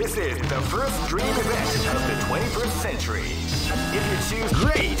 This is the first dream event of the 21st century. If you choose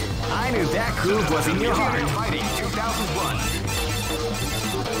great, I knew that groove was in your heart. Fighting 2001.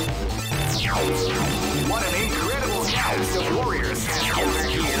 What an incredible cast of warriors has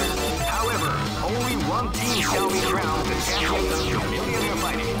gathered here. However, only one team shall be crowned the champion of the Millionaire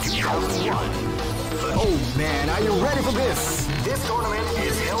Fighting 2001. Oh man, are you ready for this? This tournament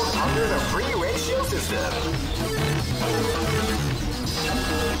is held under the free ratio system.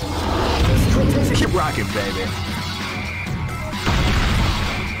 Keep rocking, baby.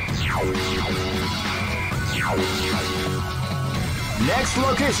 Next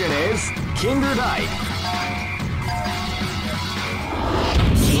location is Kinderdijk.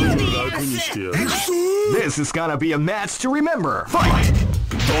 This is gonna be a match to remember. Fight!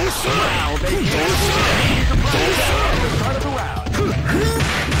 Wow, they start of the round.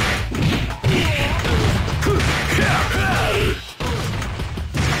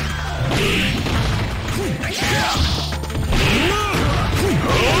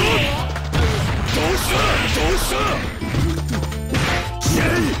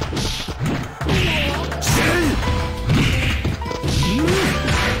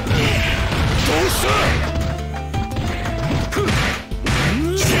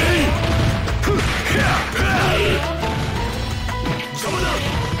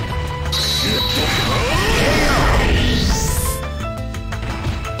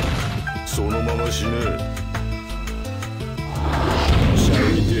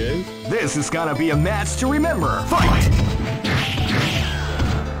 This is gonna be a match to remember. Fight!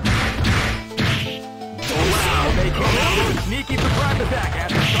 Wow, they came out with a sneaky surprise attack at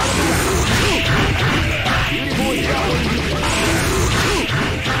the start of the round. Beautiful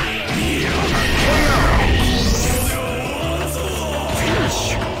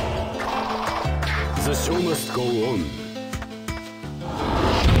The show must go on.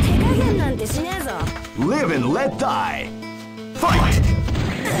 Live and let die. Fight!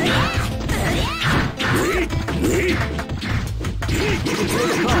 You can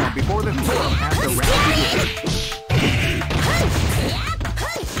take a call before the storm as the round begins.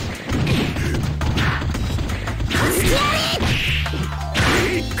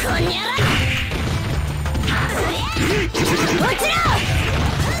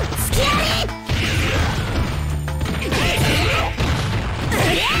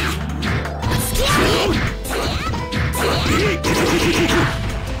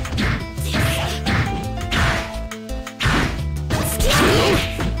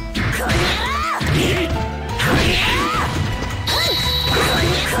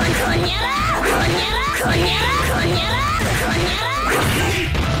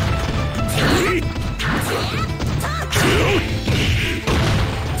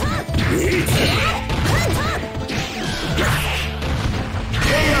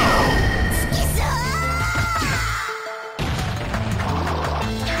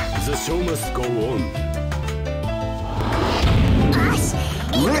 must go on.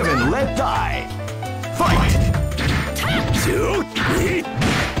 Live and let die. Fight!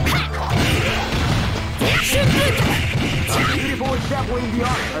 A beautiful example in the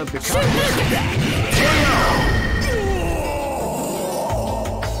art of the combination attack.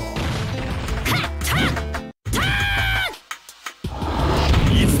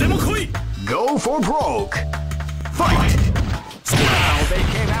 Go for broke. Fight! Wow, they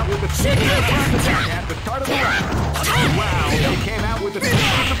came out with a surprise attack at the start of the round. Wow, they came out with a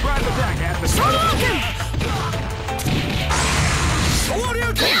surprise attack at the start of the round.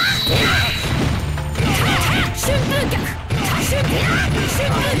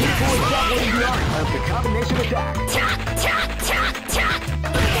 Beautiful example in the art of the combination attack.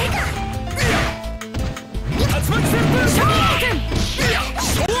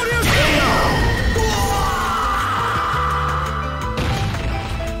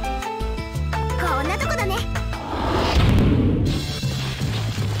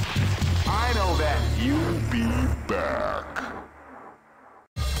 I know that you'll be back.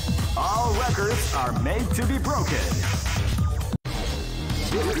 All records are made to be broken.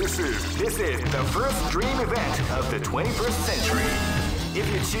 This is the first dream event of the 21st century. If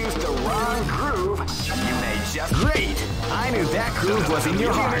you choose the wrong groove, you may just... Great! I knew that groove was in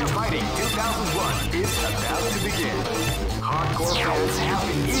your heart. Fighting 2001 is about to begin. Hardcore fans have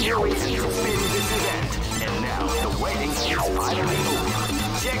been eagerly anticipating this event, and now the waiting is finally over.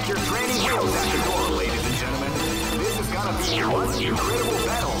 Check your training wheels at the door, ladies and gentlemen. This is gonna be one incredible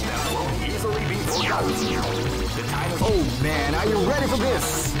battle that won't easily be forgotten. The title... Oh man, are you ready for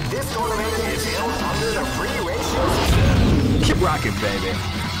this? This tournament is held under the free ratio system. Keep rocking, baby.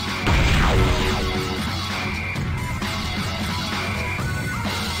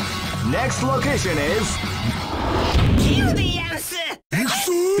 Next location is...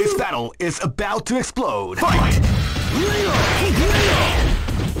 This battle is about to explode. Fight!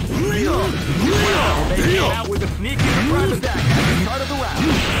 Wow, they came out with a sneaky surprise attack at the start of the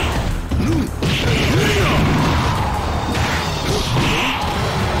round.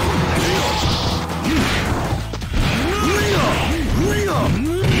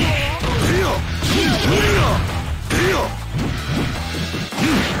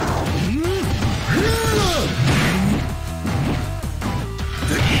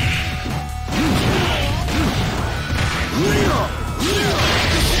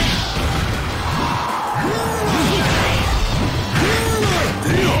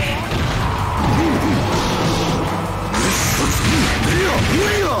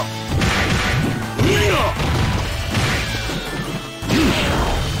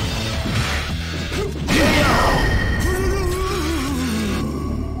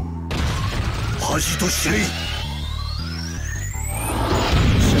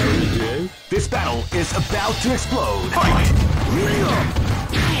 This battle is about to explode. Fight!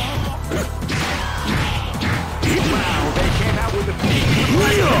 Wow, they came out with a peak.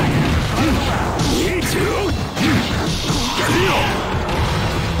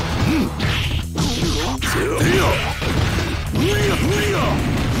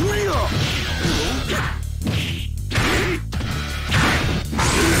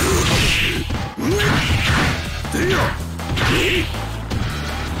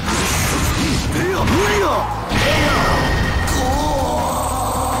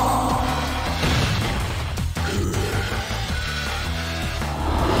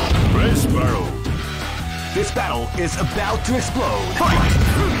 This battle is about to explode. Fight!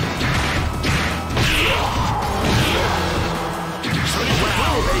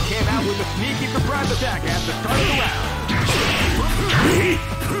 Wow, they came out with a sneaky surprise attack at the start of the round.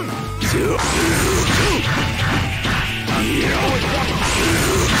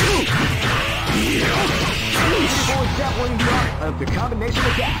 Beautiful example in the art of the combination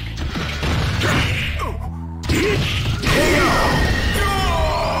attack.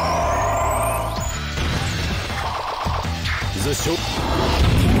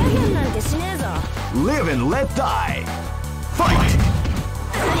 Live and let die. Fight!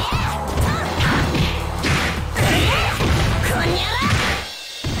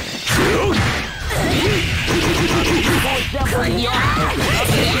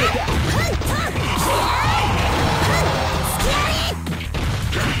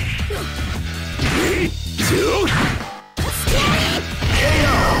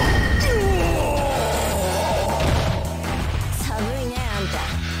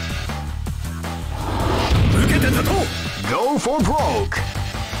 Go for broke.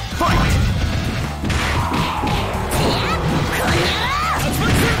 Fight!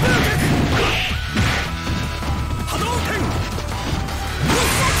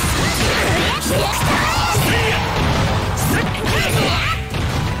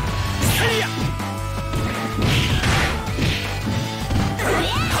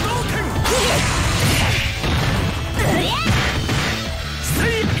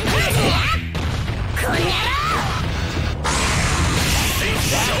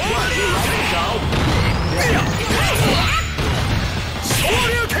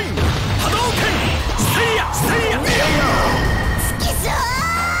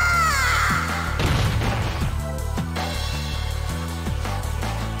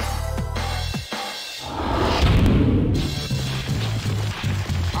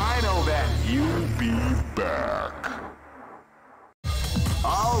 you'll be back.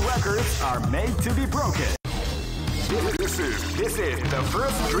 All records are made to be broken. This is the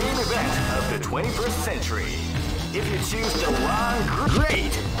first dream event of the 21st century. If you choose the wrong group,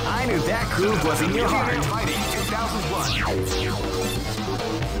 great! I knew that groove was in your heart. Fighting 2001.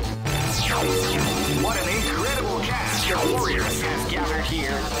 What an incredible cast of warriors has gathered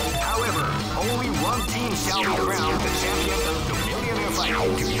here. However, only one team shall be crowned the champion of the Millionaire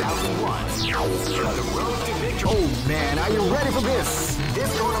Fighting 2001. The road to victory. Oh man, are you ready for this?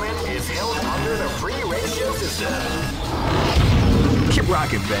 This tournament is held under the free ratio system. Keep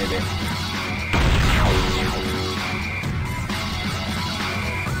rocking, baby.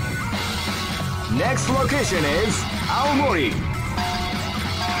 Next location is Aomori.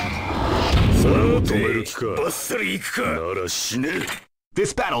 さあ止める気か。バッサリ行くか。なら死ね。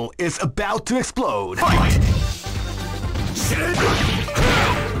This battle is about to explode. Fight! 旋風。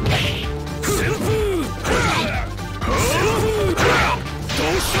どう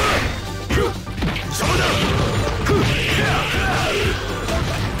した。邪魔だ。ど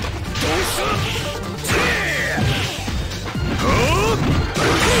うした。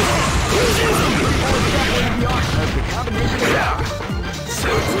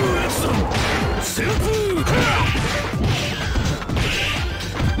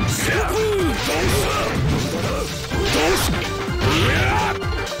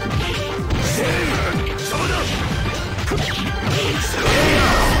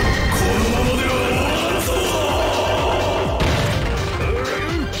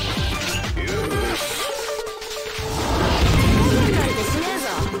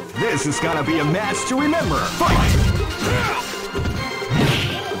This is gonna be a match to remember. Fight!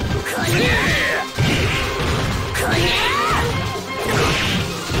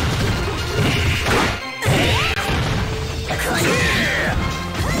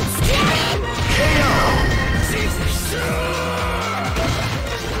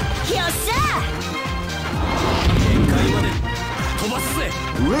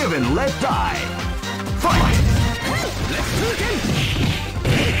 Live and let die. Fight!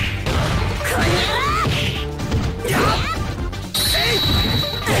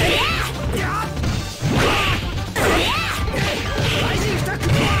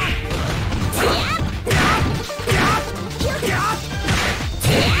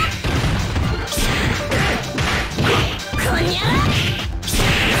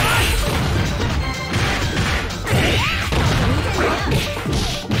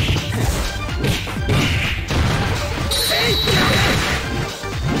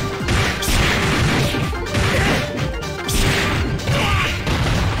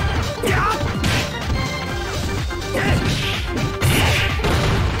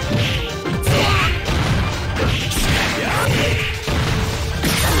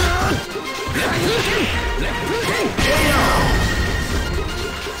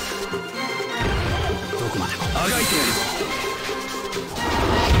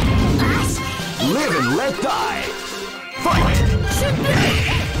 Live and let die. Fight!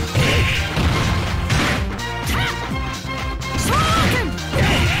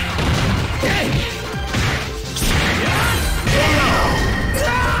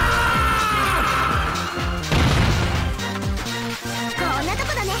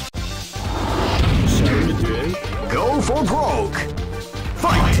 Go for broke.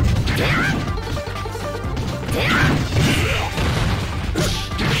 Fight!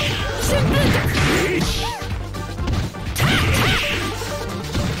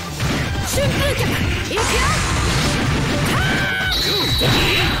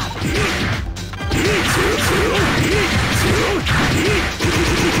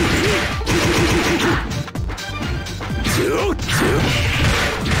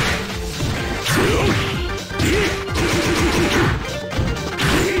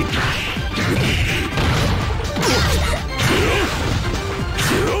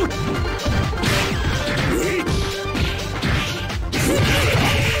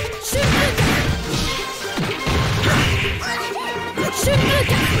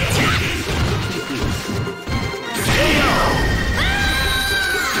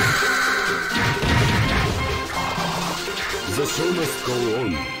 The show must go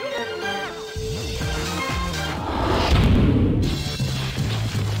on.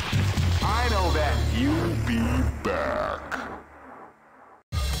 I know that You'll be back.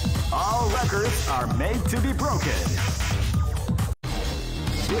 all records are made to be broken.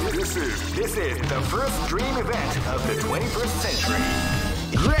 This is the first dream event of the 21st century.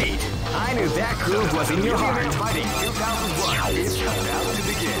 Great! I knew that groove was in your heart. Fighting 2001 is about to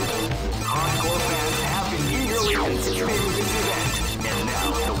begin. Hardcore fans have been eagerly anticipating this event, and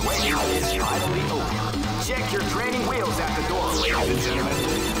now the wait is finally over. Check your training wheels at the door, ladies and gentlemen.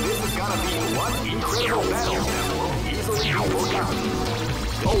 This is gonna be one incredible battle that won't easily be forgotten.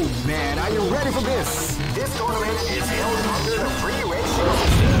 Oh man, are you ready for this? This tournament is held under the free ratio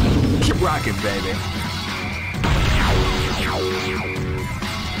system. Keep rocking, baby.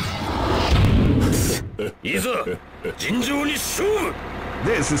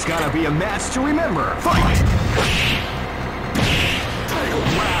 This is gonna be a match to remember. Fight!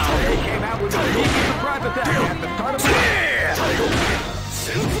 Wow, they came out with a sneaky surprise attack at the start of the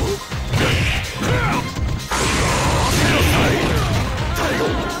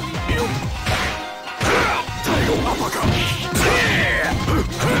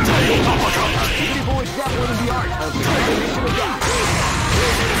beautiful example in the art of combination of God.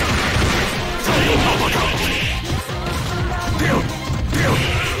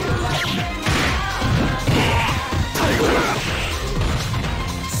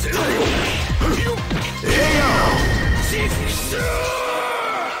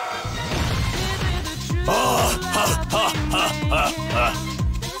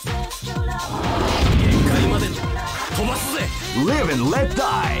 Live and let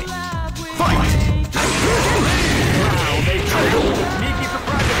die. Fight! Wow, they tried with a sneaky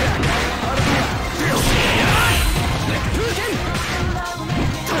surprise attack.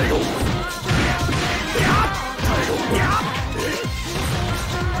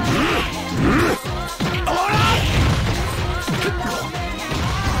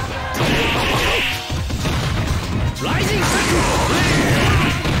 Rising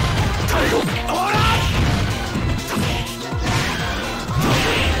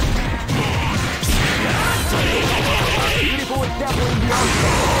beautiful example in the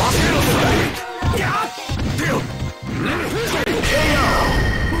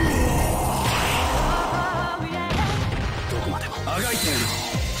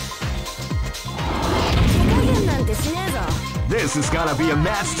This is gonna be a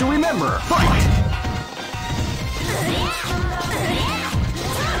match to remember. Fight!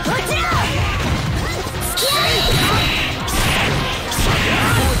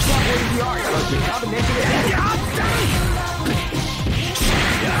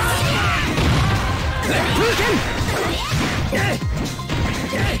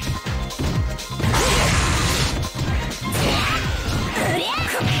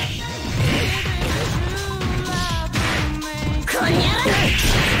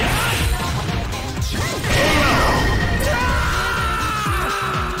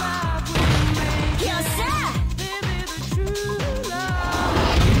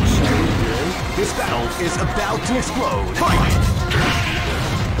 This battle is about to explode. Fight!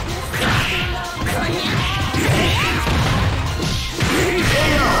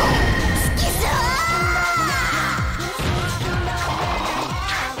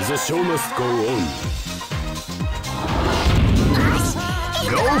 The show must go on.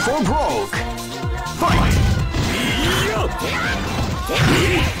 Go for broke. Fight!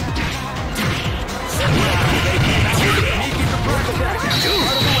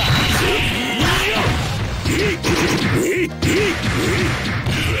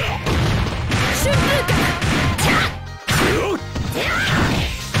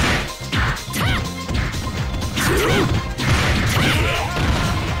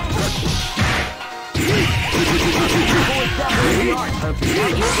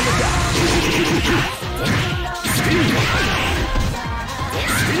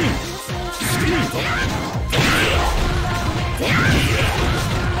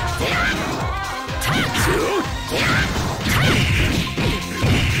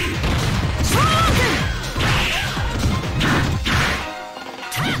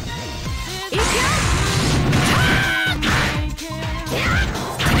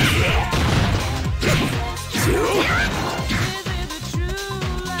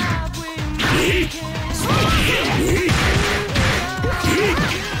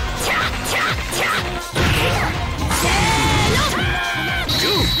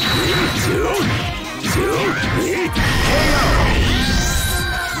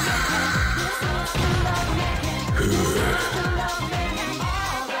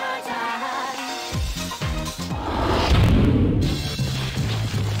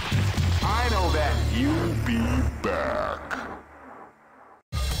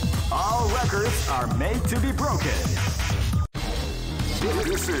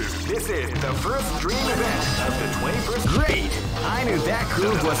 This is the first dream event of the 21st. Great! I knew that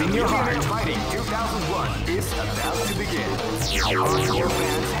groove was in your heart. Fighting 2001 is about to begin. Hardcore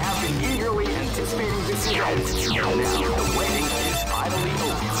fans have been eagerly anticipating this event. Now the waiting is finally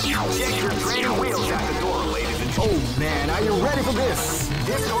over. Check your training wheels at the door, ladies and gentlemen. Oh man, are you ready for this?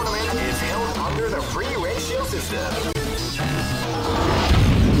 This tournament is held under the free ratio system.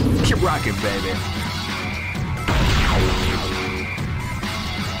 Keep rocking, baby.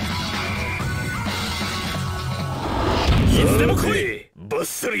 いつでも来い。バッ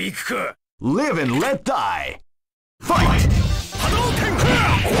サリ行くか。Live and let die. Fight! 波動拳。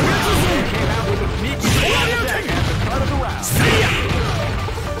せいや。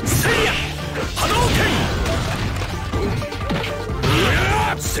せいや。波動拳。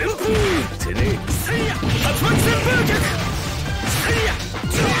旋風ってね。せいや。竜巻旋風脚。せいや。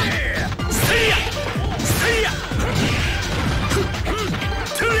せいや。せいや。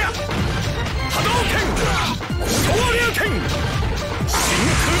トゥヤ。波動拳。昇竜拳。真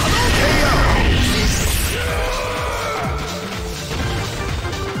空波動拳よ。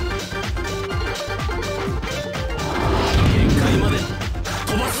限界まで飛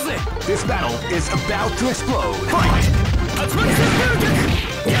ばすぜ。 This battle is about to explode. Fight! 竜巻旋風脚。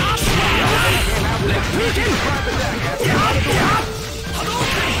やっ烈風拳。やっ波動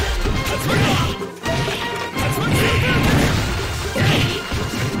拳。竜巻旋風脚。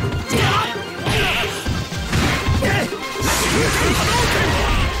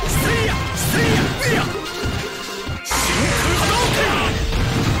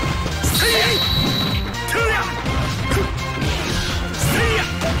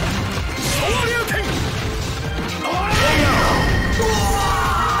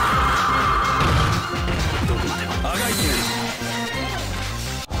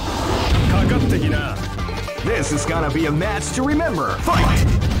This is gonna be a match to remember. Fight!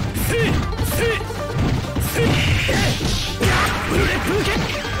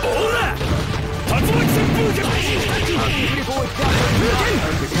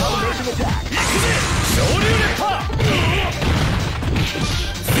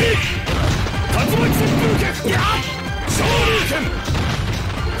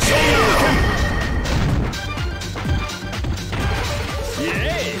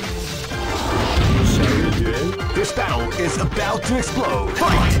 This battle is about to explode.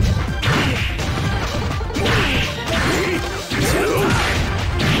 Fight!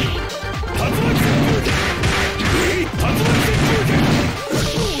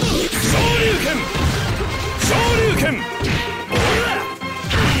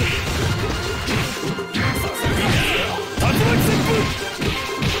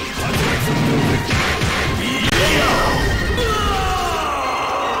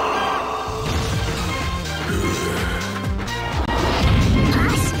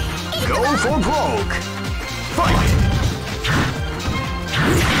 Go for broke! Fight!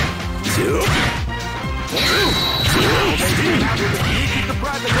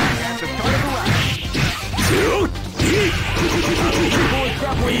 Surprise attack at the start of the round. People is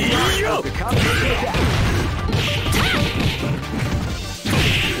grappling the combination attack.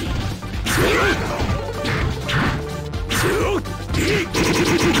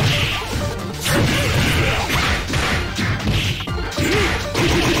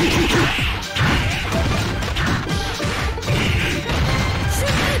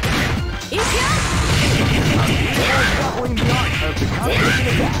 Grappling the art of the combination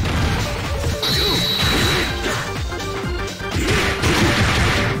attack.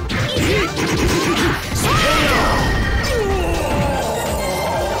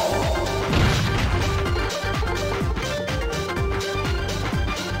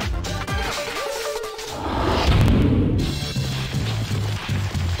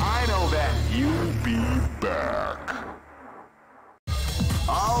 I know that you'll be back.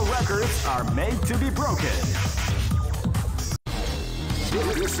 All records are made to be broken.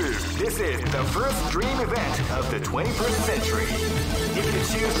 This is the first dream event of the 21st century. If you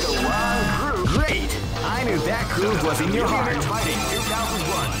choose the wrong groove, great! I knew that groove was in your heart. Fighting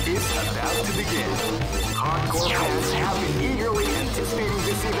 2001 is about to begin. Hardcore fans have been eagerly anticipating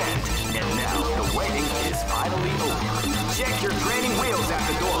this event, and now the waiting is finally over. Check your training wheels at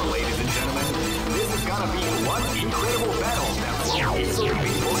the door, ladies and gentlemen. This is gonna be one incredible battle that won't easily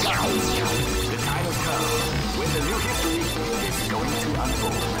be forgotten. The time has come when the new history is going to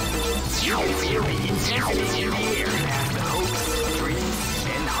unfold. You can feel the intensity in the air as the hopes, dreams,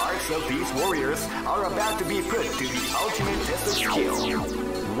 and hearts of these warriors are about to be put to the ultimate test of skill.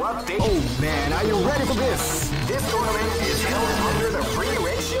 What they— Oh man, are you ready for this? This tournament is held under the free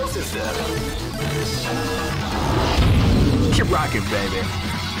ratio system. Keep rocking, baby.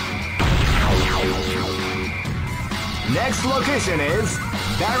 Next location is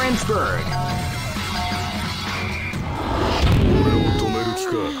Barentsburg.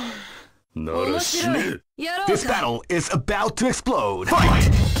 This battle is about to explode. Fight!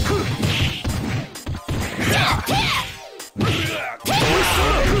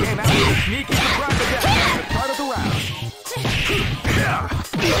 sneaky surprise attack at the start of the round.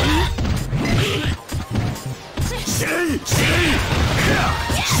 死ね死ね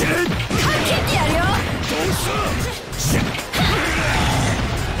死ねかけてやるよ。どうした死ね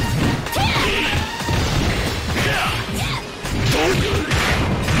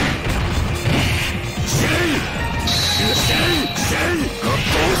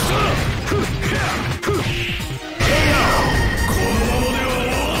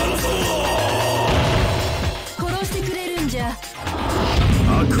殺してくれるんじゃ。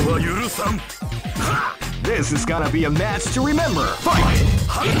悪は許さん。 This is gonna be a match to remember. Fight!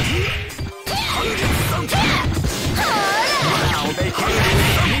 Wow, they came in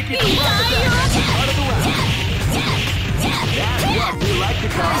with a sneaky surprise attack at the start of the round. That's what we like to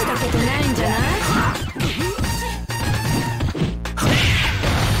大した call ことないんじゃない？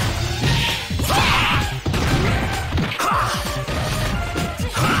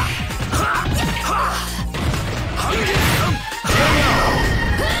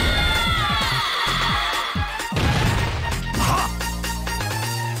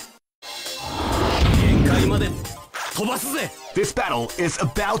 限界まで飛ばすぜ。 This battle is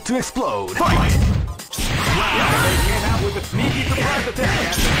about to explode. Fight! Wow, they came out with a sneaky surprise attack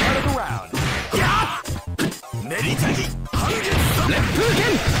at the start of the round. 練りたぎ半月三烈風剣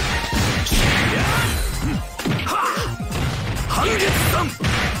半月三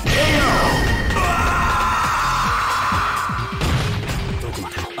どこま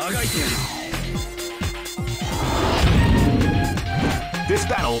であがいてやる。 This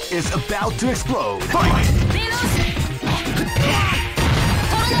battle is about to explode. Fight! メロス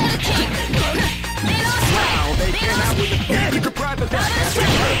トロナルキングメロス Wow, タイ they クメ came ロ out ス with a sneaky surprise attack at the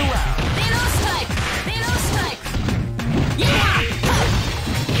start of the round. メロスタイクメロスタイクイエー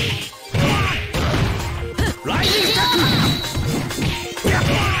ライジングタッ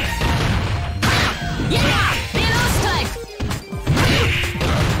クイエーメロスタイク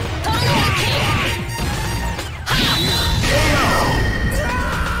トロナルキング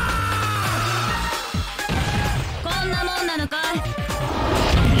こんなもんなのかい。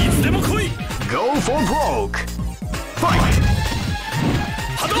いつでも来い。 Go for broke. Fight!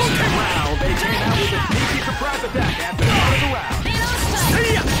 波動拳 Wow, they came out with a sneaky surprise attack at the start of the round. メロスタイクセ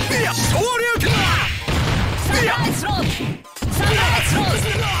リアビア昇竜拳サンライズローズサンライズローズ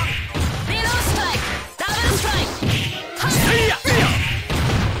メロスタイクダブルストライクセリアビア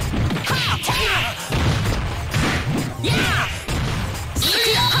イエー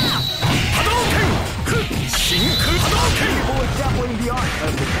波動拳真空波動 People exampling the art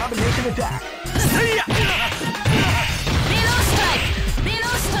of the combination attack. 拳セリアメロスタイクメロ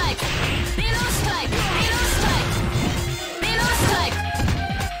スタイクメロスタイクメロスタイクメロスタイク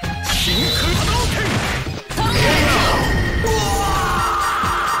真空波動拳トロナルキング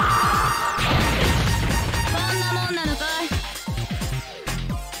こんなもんなのかい。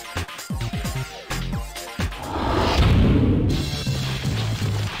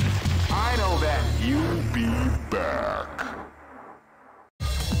 I know that you'll be back.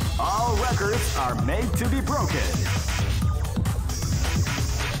 All records are made to be broken.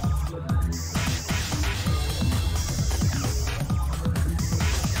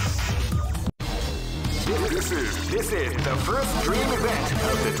 This is the first dream event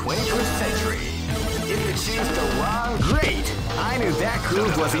of the 21st century. If you choose the wrong grade, I knew that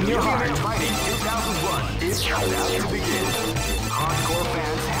groove was in your heart. Fighting 2001 is about to begin. Hardcore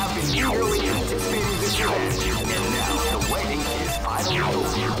fans have been eagerly anticipating this event, and now the waiting is finally over.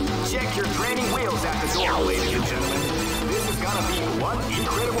 Check your training wheels at the door, ladies and gentlemen. This is gonna be one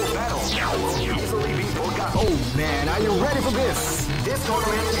incredible battle that will easily be forgotten. Oh man, are you ready for this? This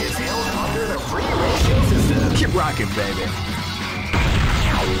tournament is held under the free ratio system. Keep rocking, baby.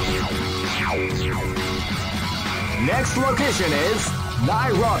 Next location is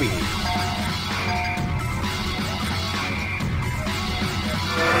Nairobi.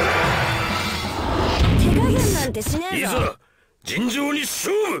 手加減なんてしねえぞ。いざ尋常に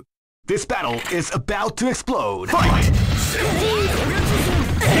勝負 This battle is about to explode. Fight!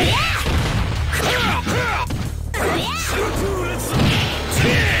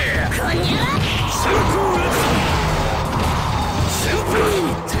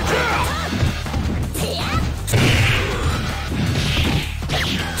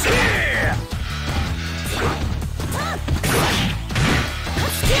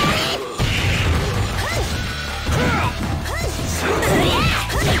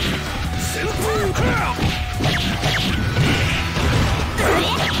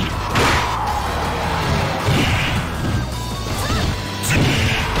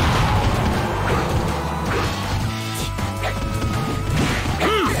 こ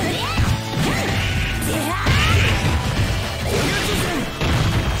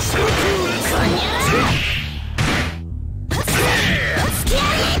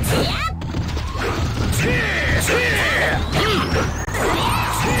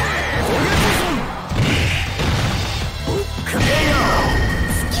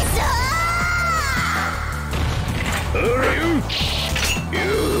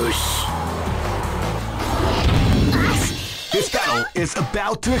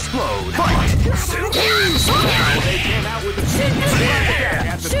about to explode. Fight! They came out with a sneaky attack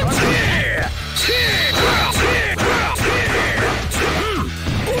at the start of the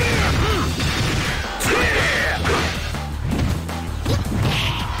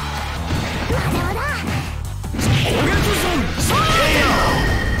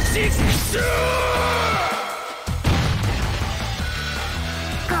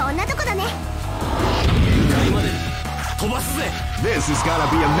This is gonna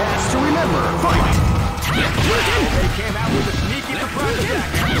be a match to remember. Fight! They came out with a sneaky surprise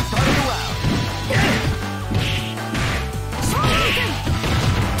attack at the start of the round.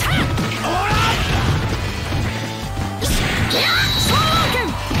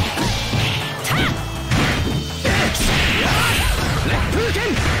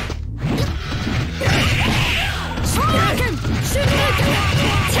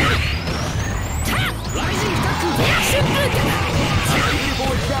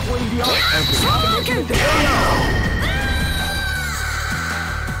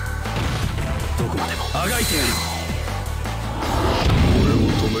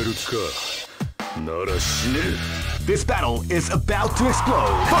 This battle is about to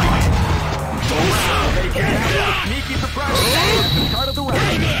explode. Fight! They came out with a sneaky surprise attack at the start of the round.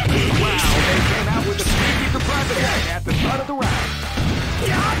 They came out with a sneaky surprise attack at the start of the round.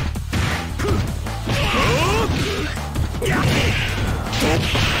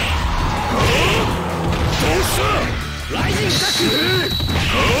 Rising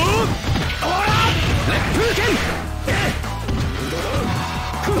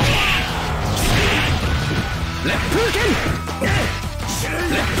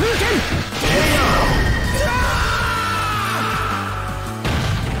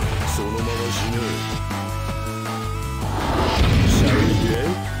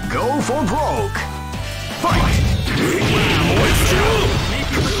Go for broke. Fight! Sneaky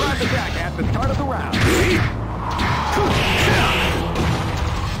surprise attack at the start of the round.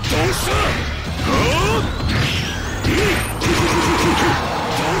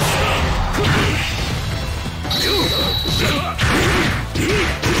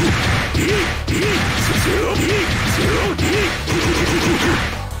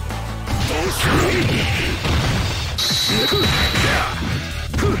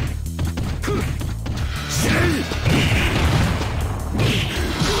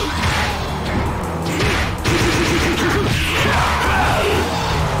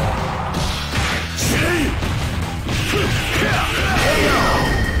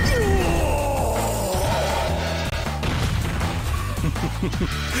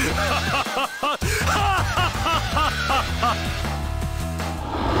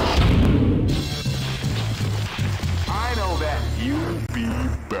 I know that you'll be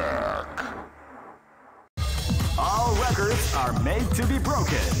back. All records are made to be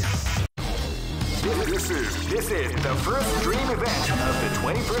broken. This is the first dream event of the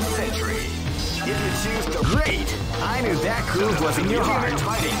 21st century. If you choose the great, I knew that groove was in your heart.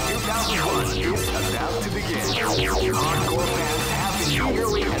 Fighting 2001 is about to begin. Hardcore fans have been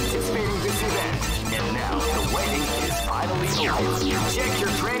eagerly anticipating this event, and now the waiting is finally over. Check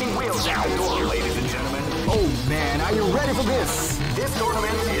your training wheels out the door, ladies and gentlemen. Oh man, are you ready for this? This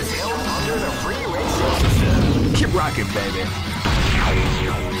tournament is held under the free ratio system. Keep rocking, baby.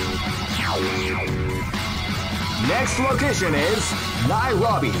 Next location is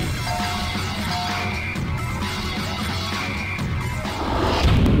Nairobi.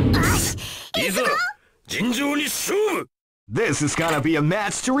 This is gonna be a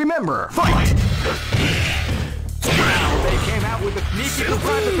match to remember. Fight! They came out with a sneaky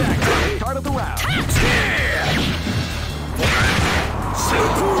surprise attack at the start of the round.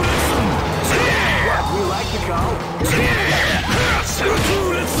 What we like to call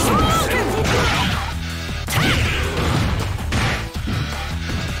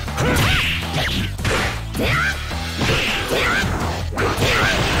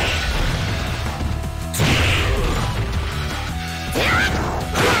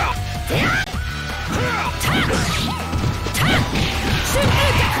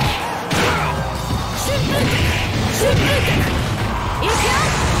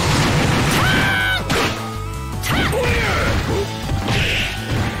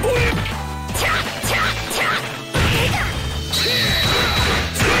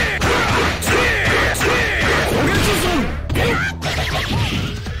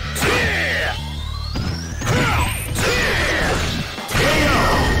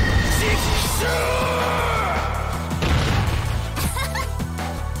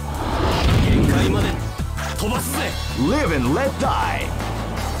Live and let die.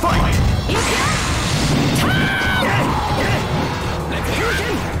 Fight!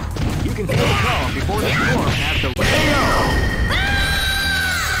 You can feel the calm before the storm at the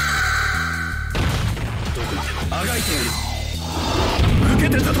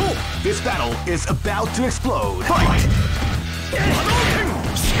This battle is about to explode. Fight!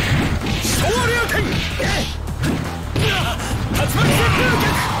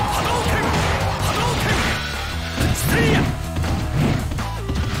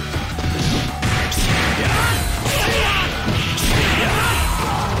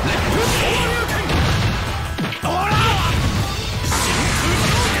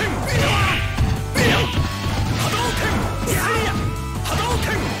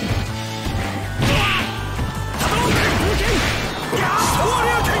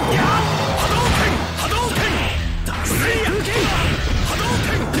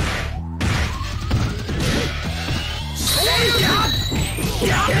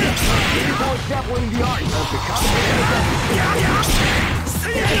 Before dabbling the art of the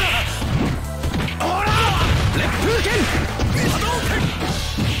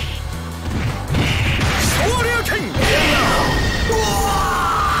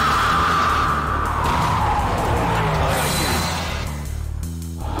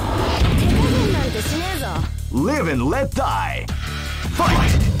Live and let die.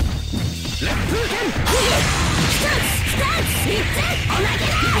 Fight!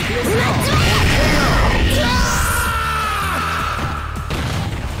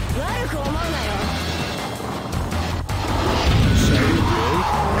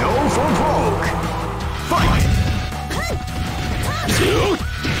 Go for broke. Fight!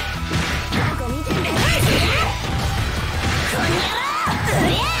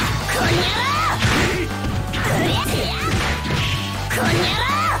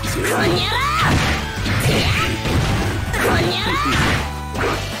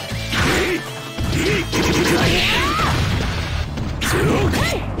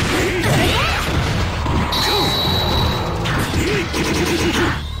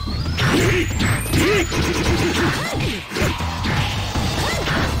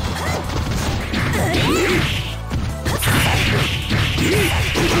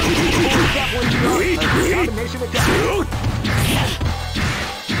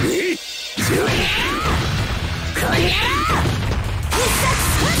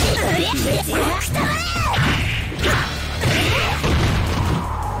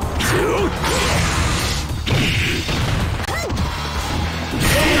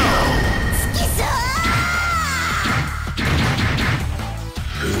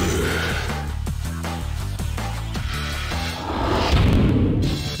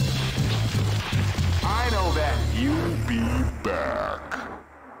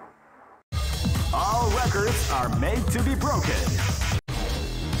 Are made to be broken.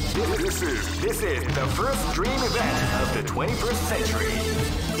 This is the first dream event of the 21st century.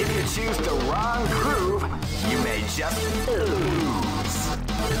 If you choose the wrong groove, you may just lose.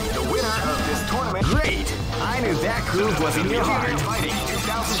 The winner of this tournament, great! I knew that groove was in your heart. Fighting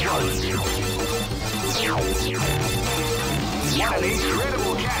 2001. What an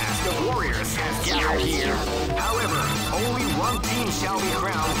incredible cast of warriors has gathered here. However, only one team shall be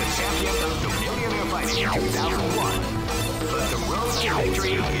crowned the champion of the Millionaire Fighting 2001. But the road to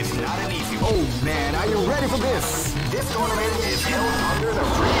victory is not an easy one. Oh man, are you ready for this? This tournament is held under the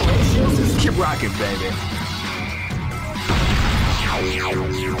free ratio system. Keep rocking, baby.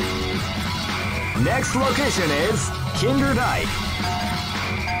 Next location is Kinderdijk.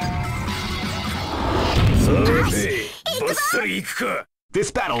 This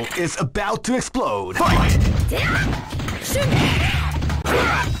battle is about to explode. Fight!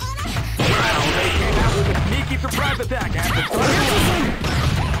 Well, they came out with a sneaky surprise attack at the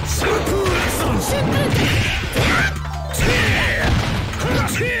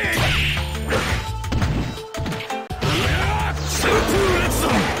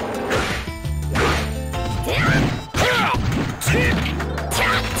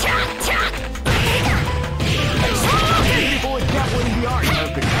the art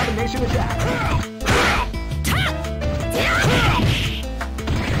of the combination attack.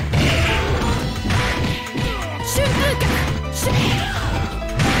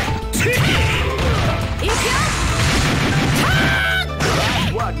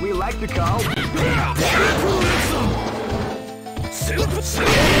 That's what we like to call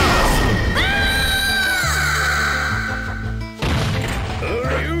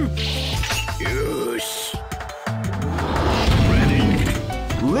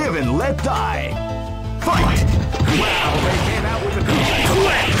Live and let die. Fight! Wow, they came out with a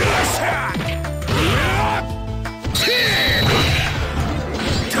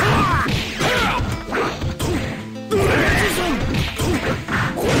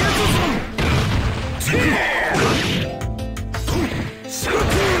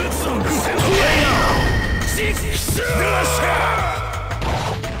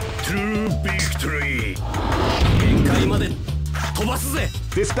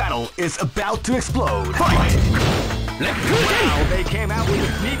This battle is about to explode. Fight! Wow, they came out with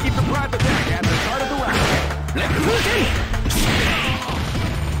a sneaky surprise attack at the start of the round.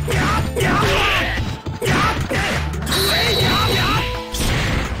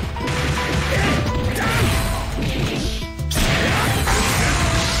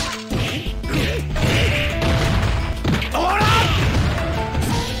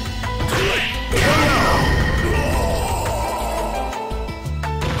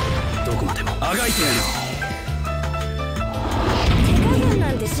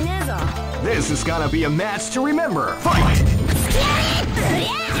 This is gonna be a match to remember. Fight!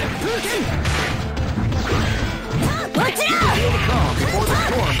 Watch it out! Feel the calm before the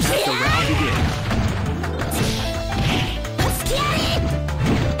storm as the round begins.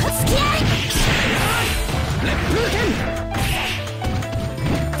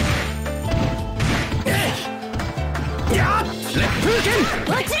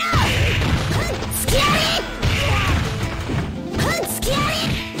 Watch it out!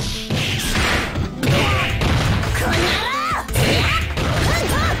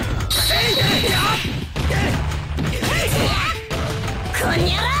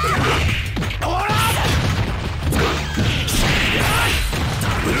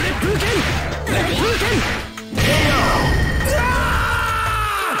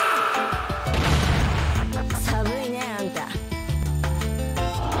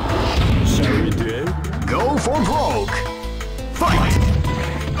 Go for broke. Fight!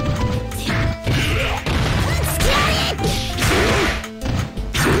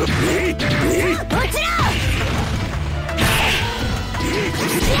 Watch it out!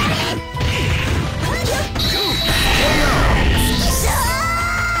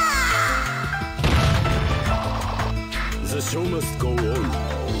 The show must go on.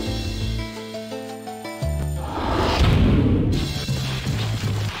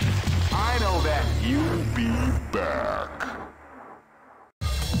 I know that you'll be back.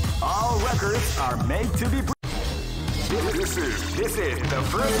 All records are made to be. This is the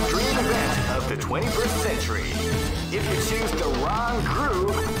first dream event of the 21st century. If you choose the wrong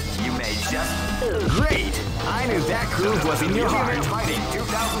groove, you may just... Great! I knew that groove was in your heart. Fighting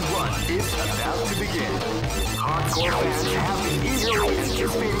 2001 is about to begin. Hardcore fans have been eagerly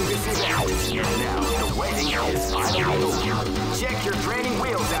anticipating this event. And now the waiting is finally over. Check your training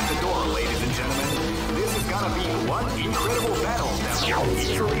wheels at the door, ladies and gentlemen. This is gonna be one incredible battle that will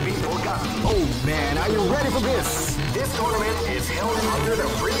easily be forgotten. Oh man, are you ready for this? This tournament is held under the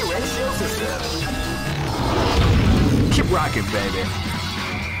free ratio system. Keep rocking, baby.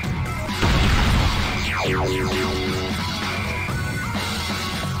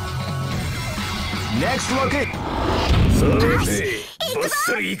 Next location.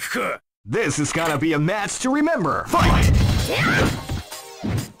 This is gonna be a match to remember. Fight!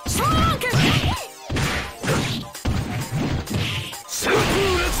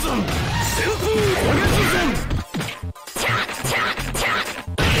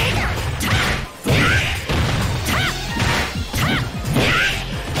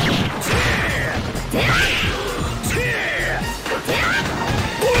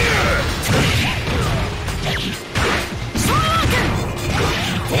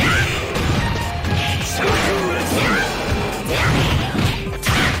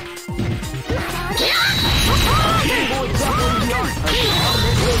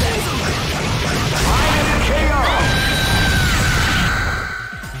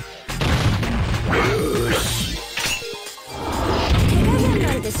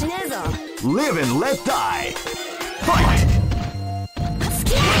 Live and let die. Fight!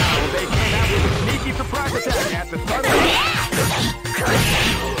 Wow, they came out with a sneaky surprise attack at the start of the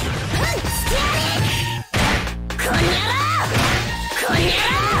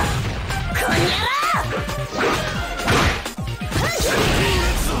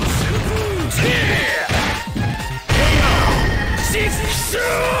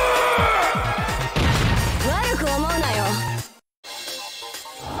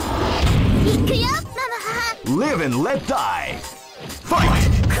Live and let die. Fight! Wow,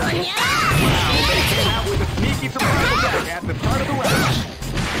 they came out with a sneaky surprise attack at the start of the round.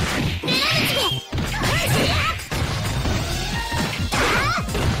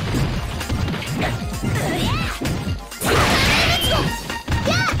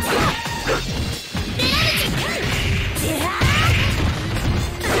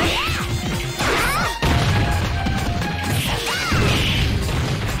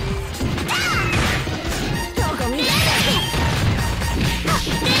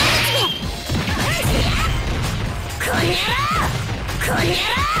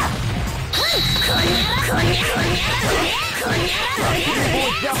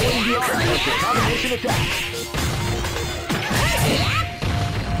 combination attack.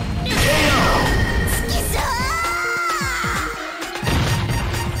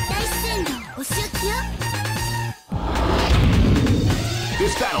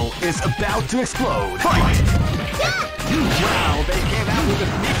 This battle is about to explode. Fight! Wow, they came out with a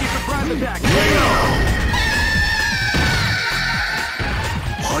sneaky surprise attack.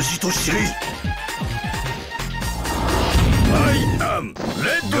 I am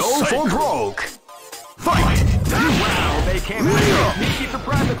Red Go for broke. Fight! Wow, they came out with a sneaky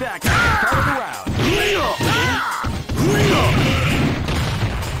surprise attack at the start of the round.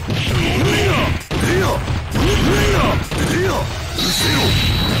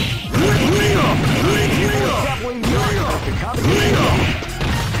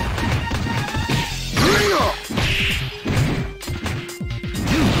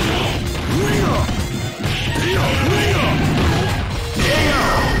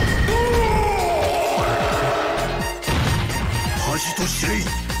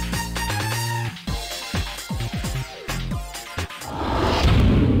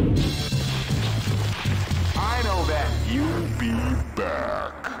 I know that you'll be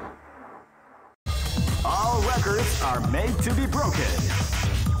back. All records are made to be broken.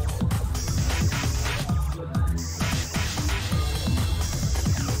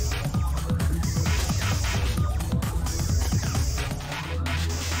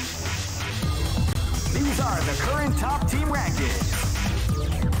 These are the current top team rankings.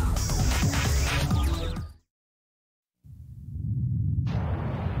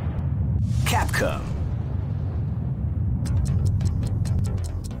 Capcom.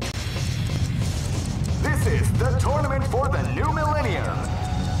 This is the tournament for the new millennium.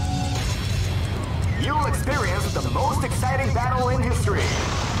 You'll experience the most exciting battle in history.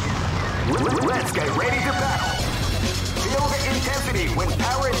 Let's get ready to battle. Feel the intensity when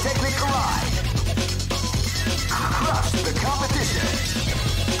power and technique collide. Crush the competition.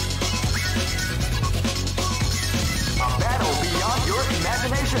 A battle beyond your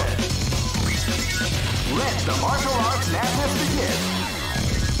imagination. Let the martial arts madness begin.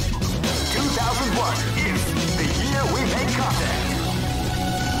 2001 is the year we make contact.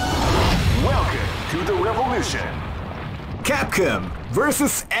 Welcome to the revolution. Capcom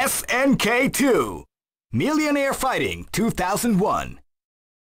versus SNK2. Millionaire Fighting 2001.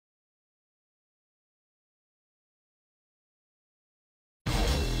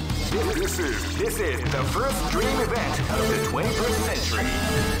 This is the first dream event of the 21st century.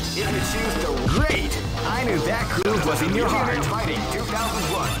 If you choose the great, I knew that groove was in your heart. Fighting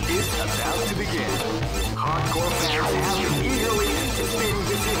 2001 is about to begin. Hardcore fans have been eagerly anticipating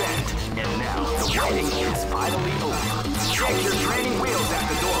this event, and now the waiting is finally over. Check your training wheels at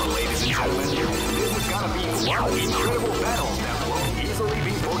the door, ladies and gentlemen. This is gonna be one incredible battle that won't easily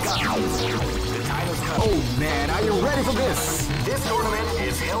be forgotten. The time has come. Oh man, are you ready for this? This tournament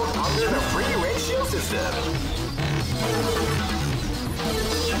is held under the free ratio system.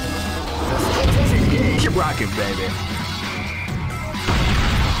 The strategic game. Keep rocking, baby.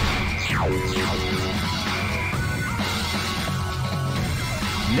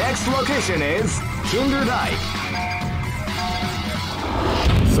 Next location is Kinder Dike.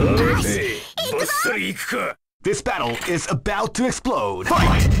 This battle is about to explode.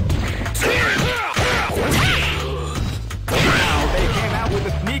 Fight! Now they came out with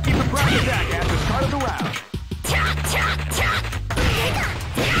a sneaky surprise attack at the start of the round.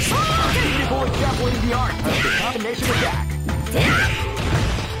 Beautiful exampling the art of the combination attack.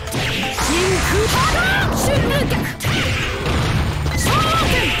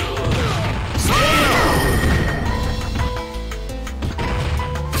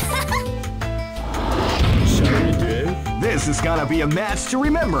 This is gonna be a match to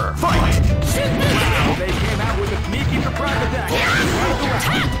remember. Fight! Wow, they came out with a sneaky surprise attack.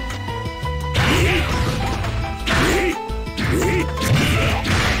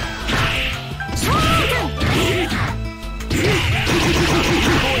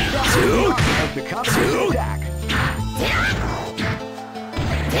 Of the combination attack.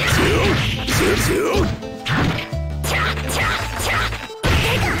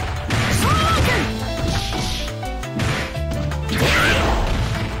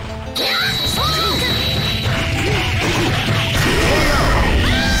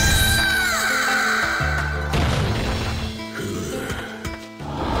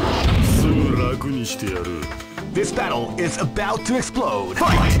 This battle is about to explode.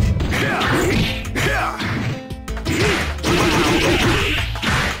 Fight! Of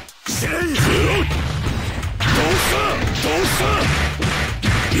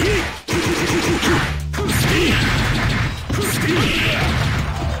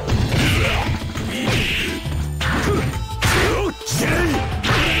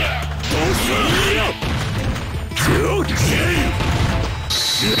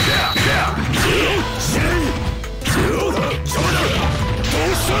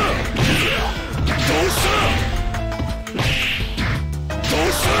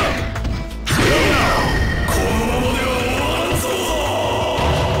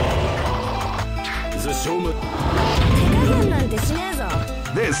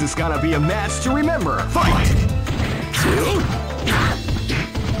This is gonna be a match to remember. Fight!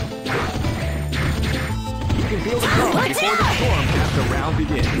 You can feel the calm before the storm as the round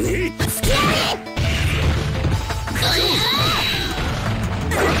begins.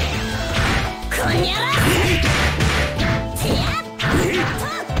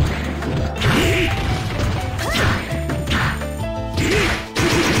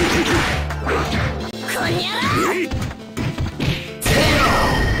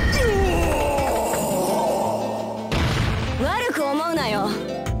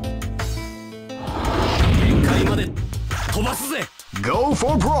 Go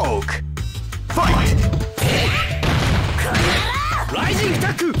for broke! Fight! Rising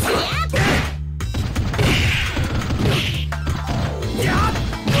attack!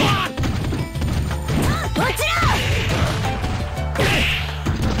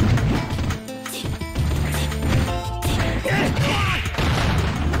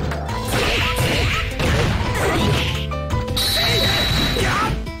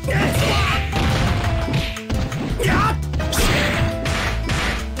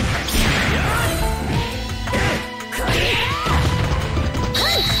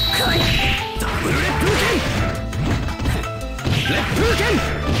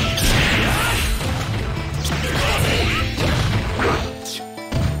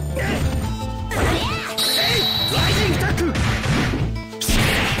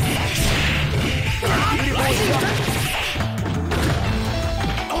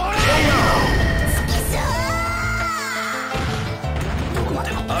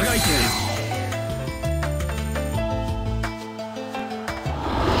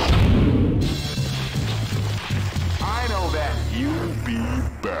 I know that you'll be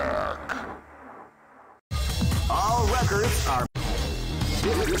back. All records are...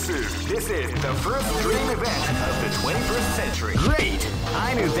 This is the first dream event of the 21st century. Great!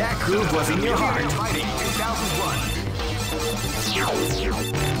 I knew that groove was in your heart. Fighting 2001.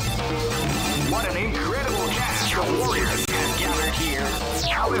 What an incredible cast of warriors has gathered here.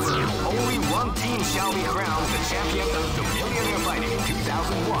 However, only one team shall be crowned the champion of the Millionaire Fighting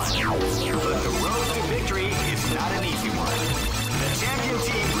 2001. But the road to victory is not an easy one. The champion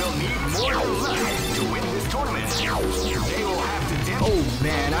team will need more than luck to win this tournament. They will have to Oh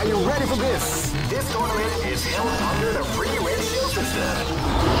man, are you ready for this? This tournament is held under the free ratio system.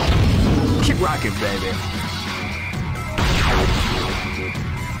 Keep rocking, baby.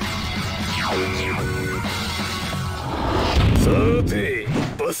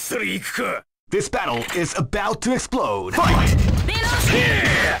 This battle is about to explode. Fight!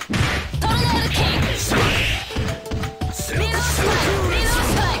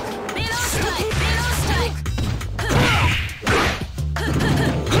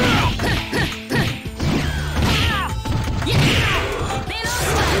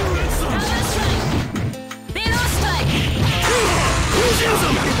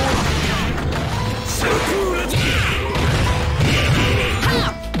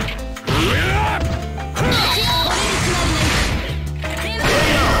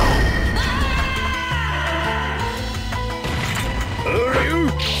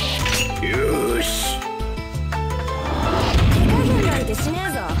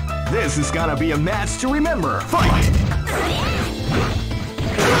 This is gonna be a match to remember. Fight!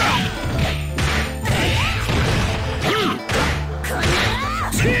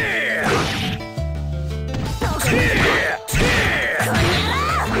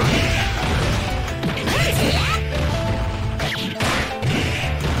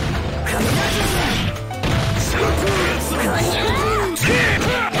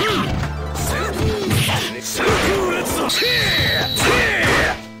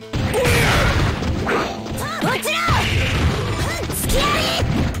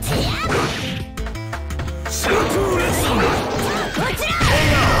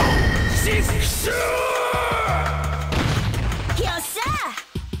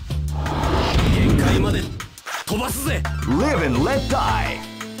 Live and let die.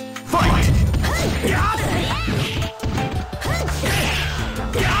 Fight!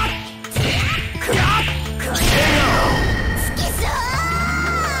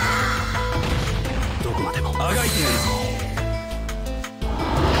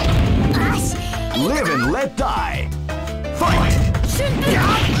 Live and let die. Fight!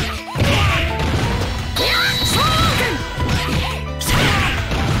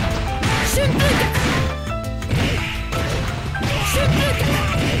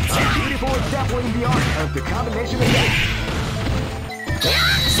 Beautiful exampling the art of the combination attack.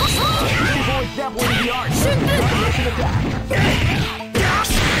 Beautiful exampling the art of the combination attack.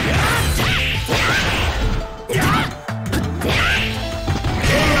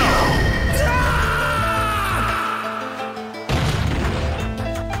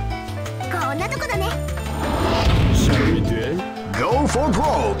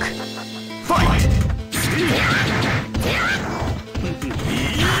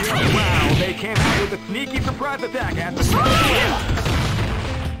 came out with a sneaky surprise attack at the start of the round.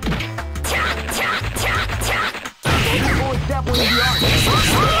 Beautiful step with the arm.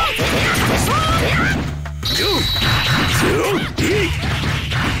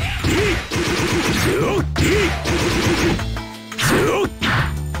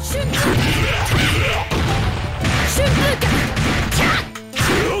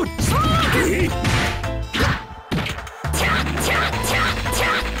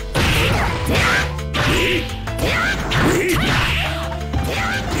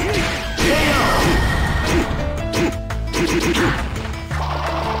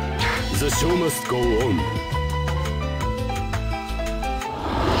 The show must go on.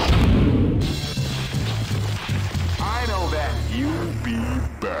 I know that you'll be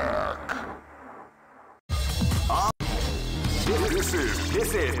back.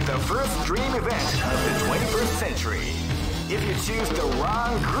 This is the first dream event of the 21st century. If you choose the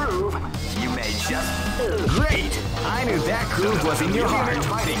wrong groove, you may just... Great! I knew that groove was in your heart.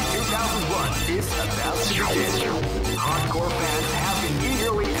 Fighting 2001 is about to begin. Hardcore fans have been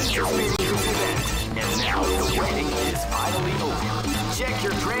eagerly anticipating this event, and now the waiting is finally over. Check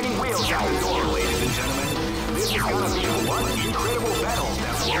your training wheels out the door, ladies and gentlemen. This is gonna be one incredible battle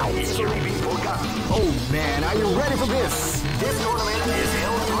that won't easily be forgotten. Oh man, are you ready for this? This tournament is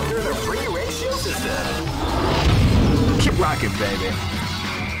held under the free ratio system. Keep rocking, baby.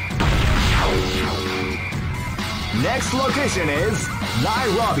 Next location is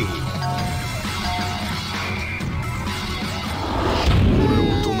Nairobi.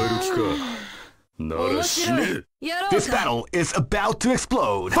 This battle is about to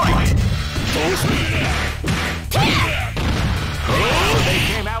explode. Fight! They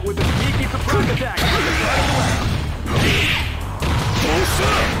came out with a sneaky surprise attack.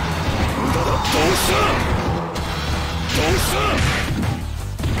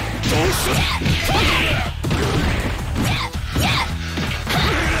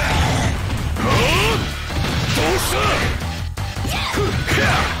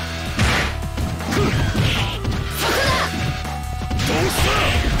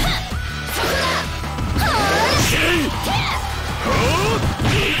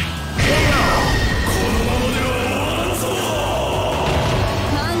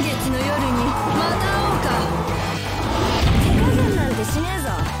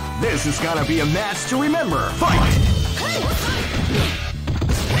 This is gonna be a match to remember. Fight!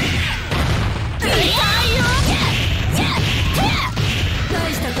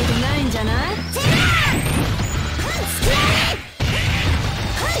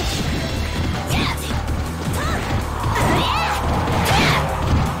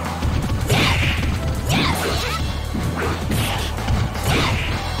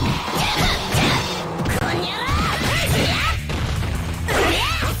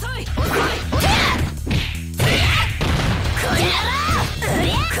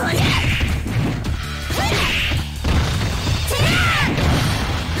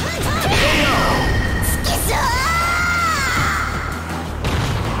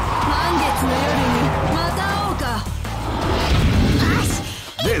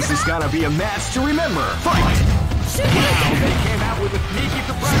 This is gonna be a match to remember. Fight! Wow, they came out with a sneaky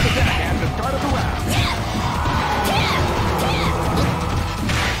surprise attack at the start of the round.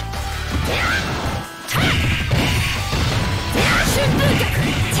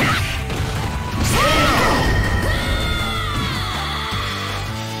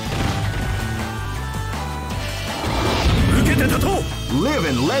 Live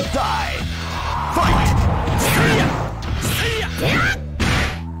and let die. Fight!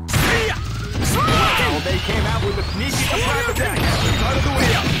 Wow, they came out with a sneaky surprise attack at the start of the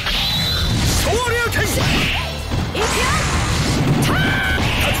round.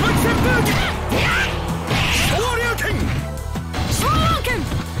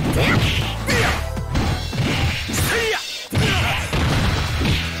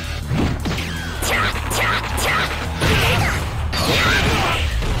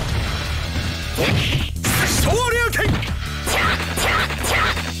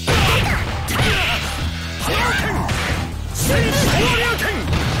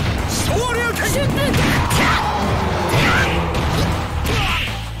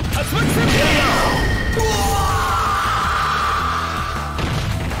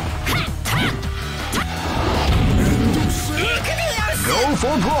 Go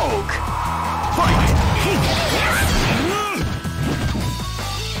for broke. Fight!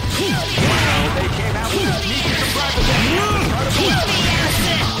 Wow, they came out with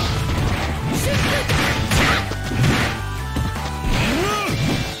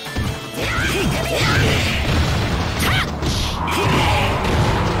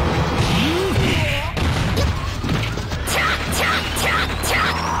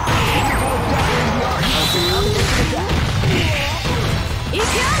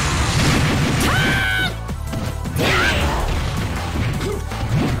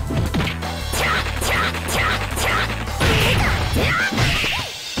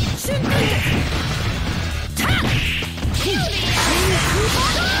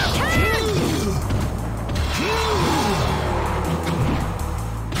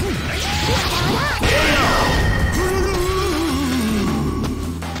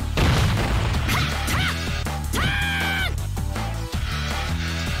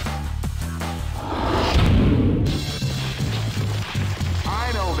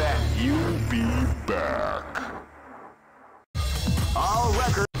you'll be back. All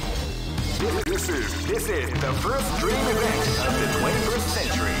records. This is the first dream event of the 21st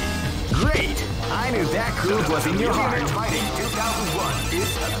century. Great! I knew that groove was in your heart. Fighting 2001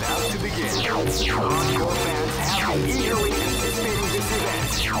 is about to begin. Hardcore fans have been eagerly anticipating this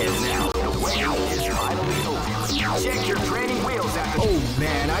event, and now the wait is finally over. Check your training wheels after. Oh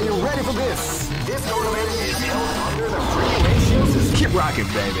man, are you ready for this? This tournament is held under the free ratio system. Keep rocking,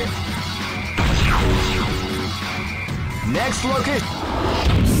 baby. Next location.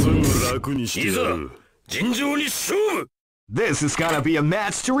 This is gonna be a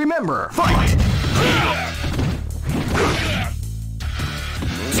match to remember. Fight!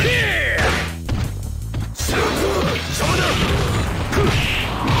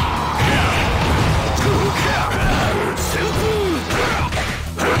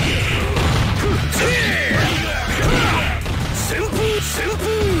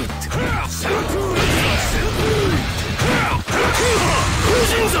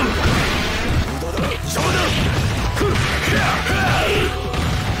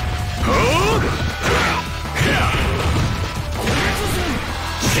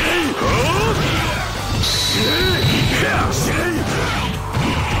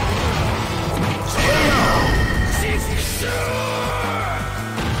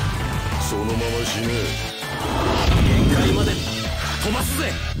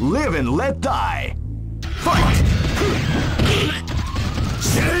 Live and let die. Fight!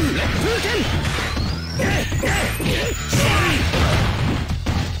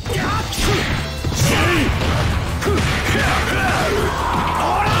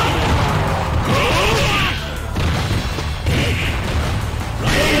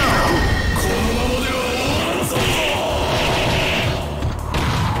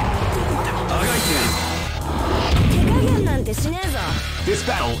 This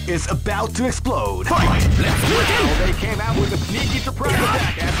battle is about to explode. Fight! Let's do it! They came out with a sneaky surprise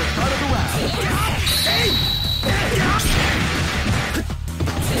attack at the start of the round.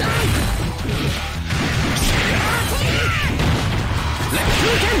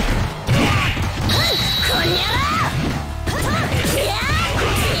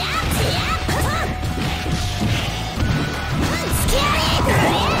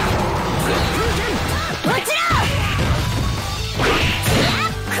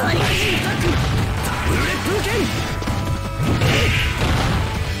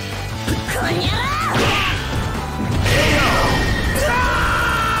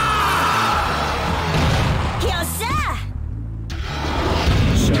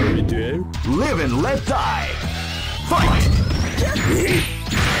 Live and let die. Fight!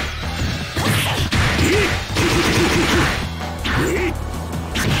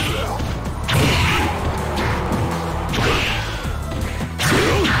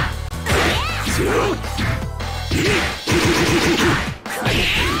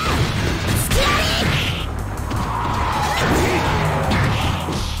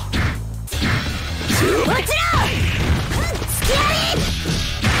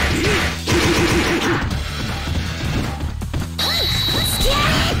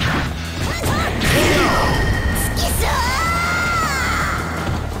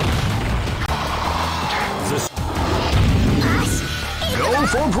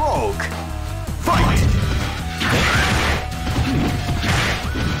 For broke. Fight!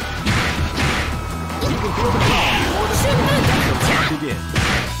 You can feel the calm before the battle begins.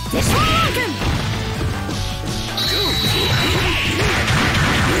 The art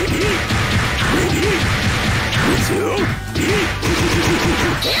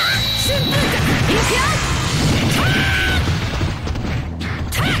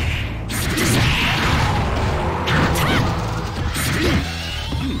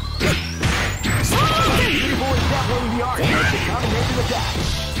of the combination attack.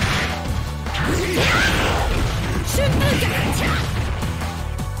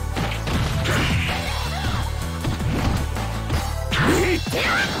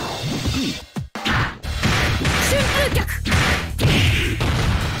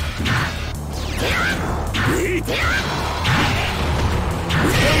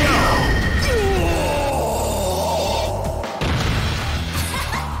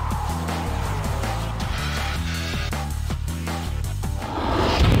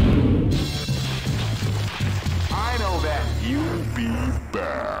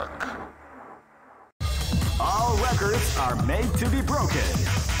 Are made to be broken.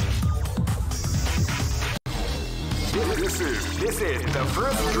 This is the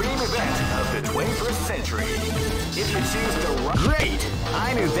first dream event of the 21st century. If you choose the right... Great!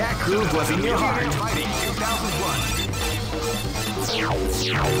 I knew that groove was in your heart. Fighting 2001.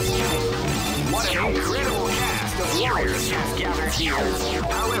 What an incredible cast of warriors has gathered here.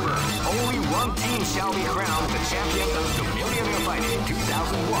 However, only one team shall be crowned the champion of the Millionaire Fighting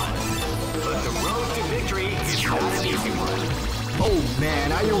 2001. But the road to victory is not an easy one. Oh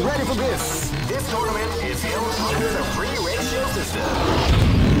man, are you ready for this? This tournament is held under the free ratio system.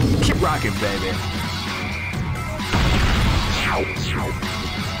 Keep rocking, baby.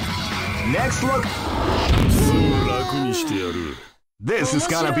 Next look. This is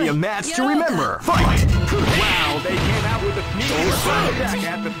gonna be a match to remember. Fight! Wow, they came out with a sneaky attack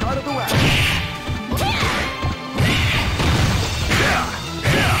at the start of the round.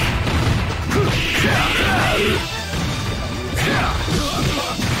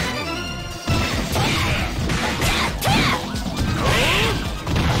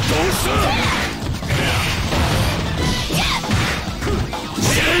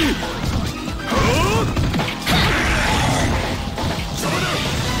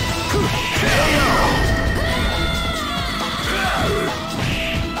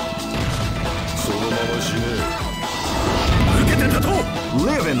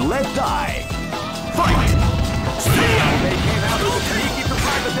 Live and let die. Fight! They came out with a sneaky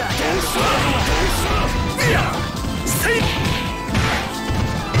surprise attack at the start of the round.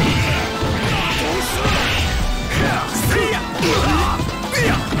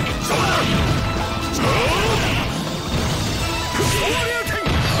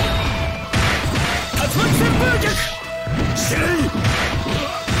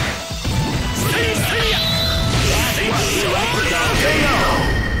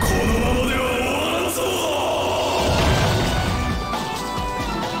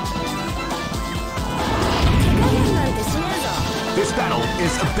 This battle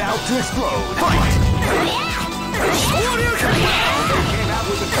is about to explode. Fight! They came out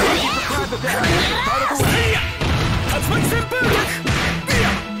with a sneaky surprise attack at the start of the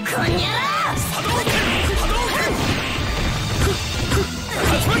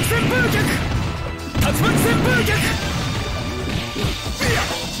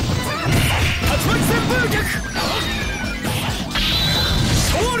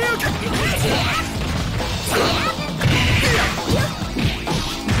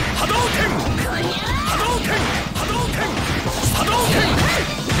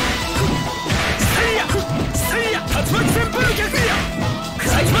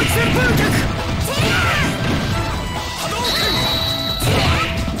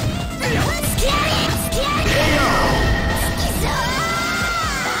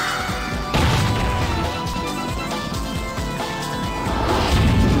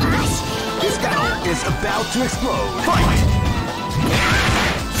This battle is about to explode. Fight!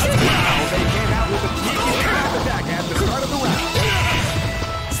 Wow, they came out with a sneaky surprise attack at the start of the round.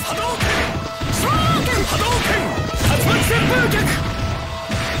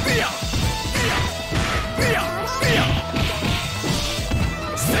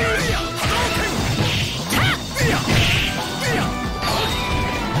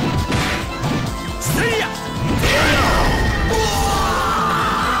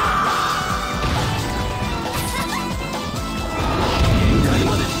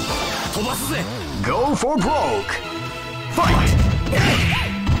 Go for broke. Fight!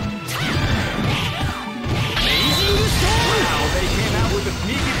 Wow, they came out with a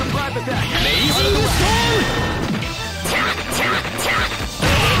sneaky surprise attack at the start of the round.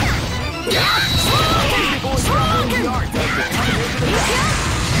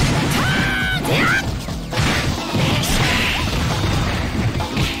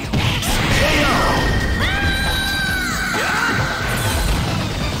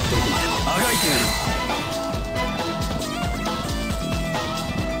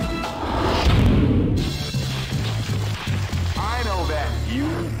 I know that.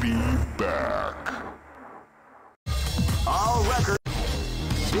 You'll be back. All record.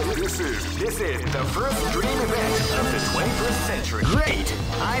 This is the first dream event of the 21st century. Great!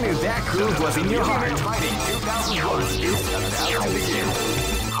 I knew that groove was in your heart. Fighting 2001 is about to begin.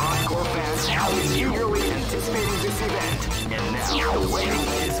 Hardcore fans have been eagerly anticipating this event, and now the waiting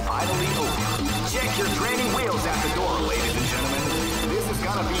is finally over. Check your training wheels at the door, ladies and gentlemen. This is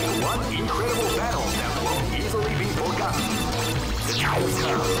gonna be one incredible battle that won't easily be forgotten. The time has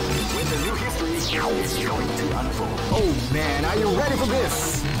come when the new history is going to unfold. Oh man, are you ready for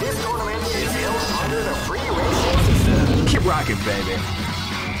this? This tournament is held under the free ratio system. Keep rocking, baby.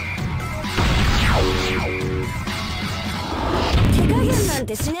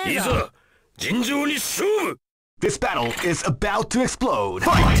 This battle is about to explode.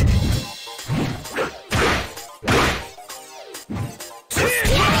 Fight!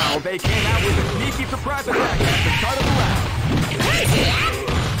 Wow, they came out with a sneaky surprise attack at the start of the round.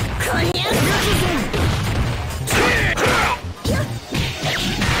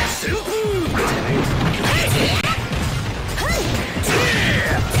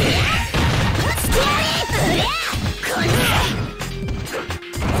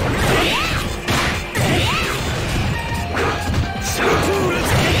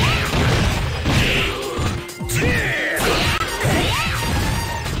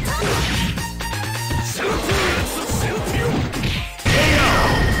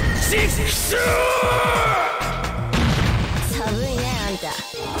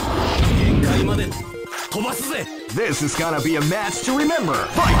 This is gonna be a match to remember.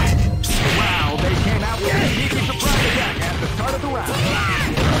 Fight! Wow, they came out with a sneaky surprise attack at the start of the round.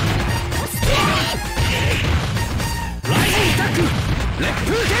 Rising attack! Leg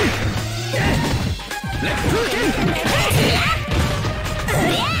Puken! Leg Puken!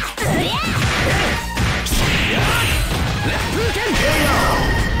 Leg Puken!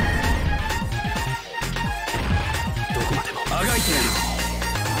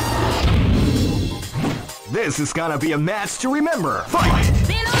 This is gonna be a match to remember. Fight!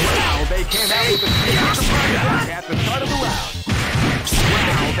 Wow, they came out with a sneaky surprise attack at the start of the round.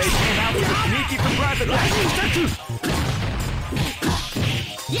 Wow, they came out with a sneaky surprise attack.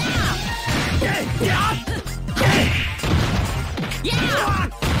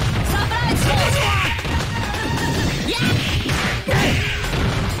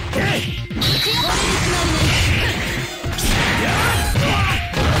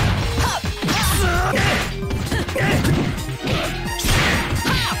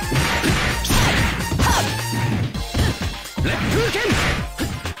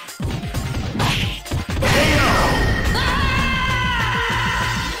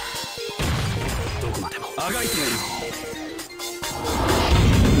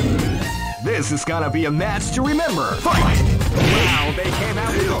 This is gonna be a match to remember. Fight! Wow, they came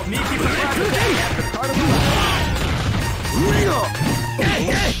out with a sneaky surprise attack at the start of the round.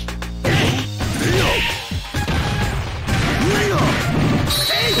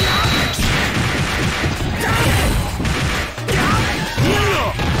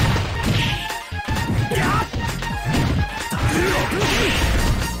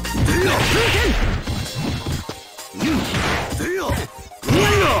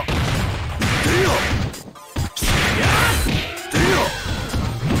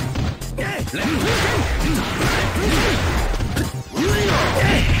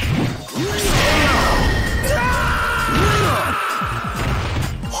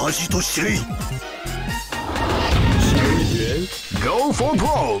 Go for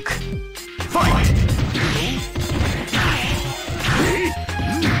broke. Fight!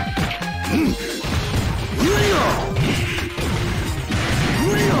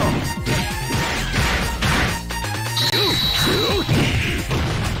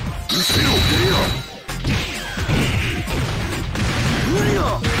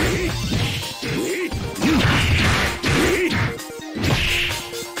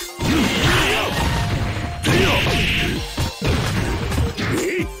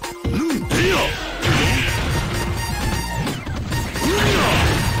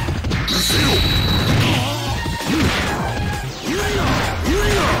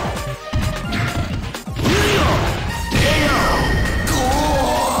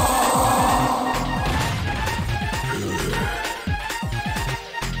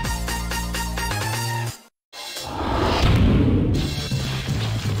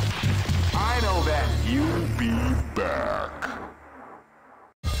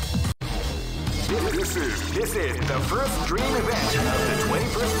 This is the first dream event of the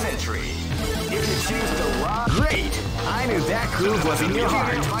 21st century. If you choose the wrong... Great! I knew that groove was in your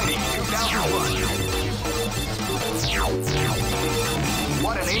heart. Fighting 2001.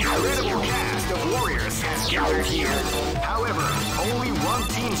 What an incredible cast of warriors has gathered here. However, only one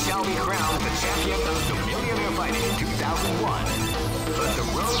team shall be crowned the champion of the Millionaire Fighting 2001. But the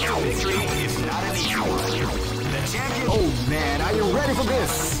road to victory is not an easy one. The champion... Oh man, are you ready for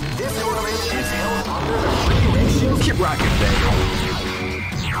this? This tournament is held under the free ratio. Keep rocking, baby.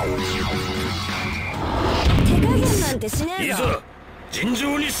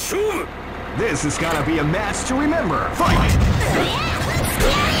 This is gonna be a match to remember. Fight!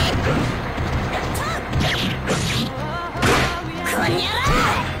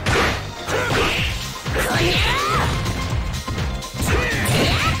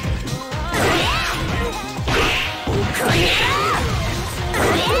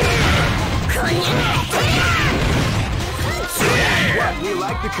 What we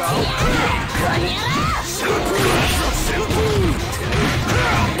like to call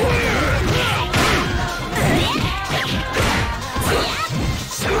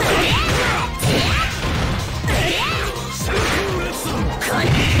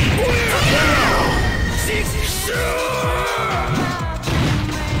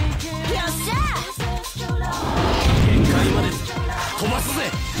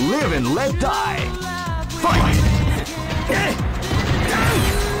Live and let die. Fight!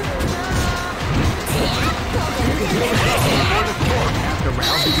 As the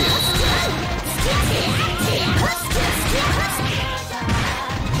round begins.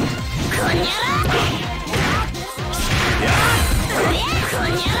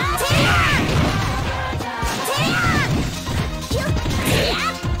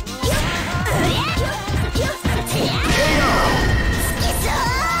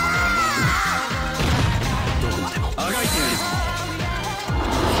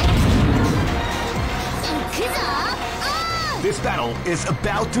 This battle is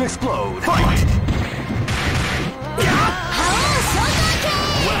about to explode. Fight!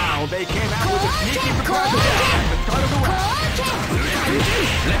 Wow, they came out with a sneaky surprise attack at the start of the round.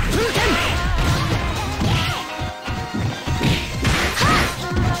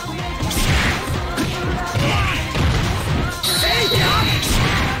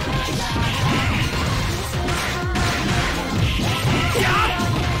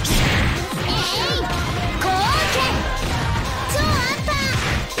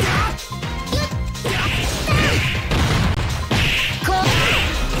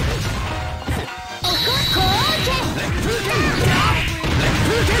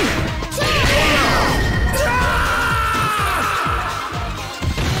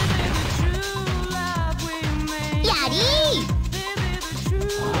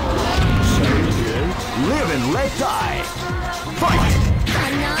 Live and let die. Fight!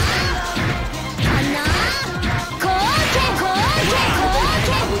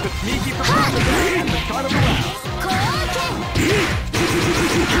 With a sneaky surprise attack at the start of the round.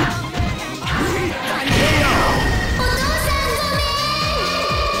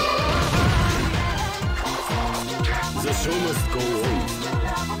 The show must go on.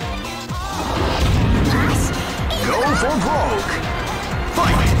 Go for broke.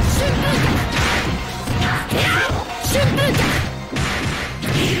 Fight!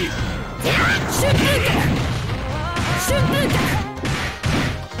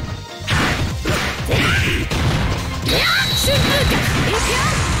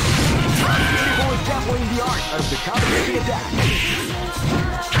 Beautiful is definitely the art of the combination attack.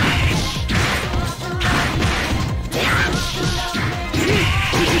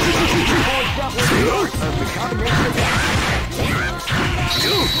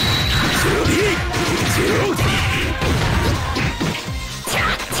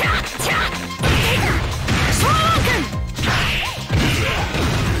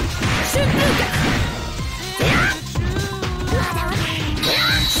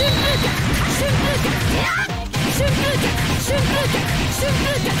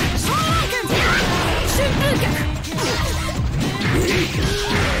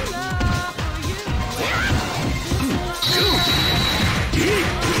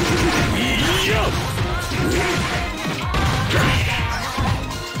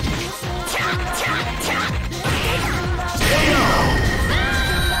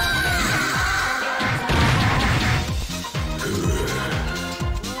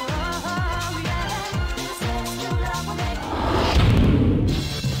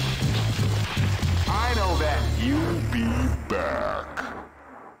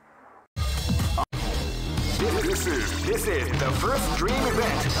 This is the first dream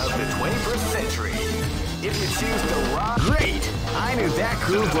event of the 21st century. If you choose the wrong... Great! I knew that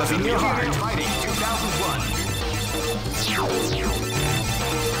groove was in your heart. Fighting 2001.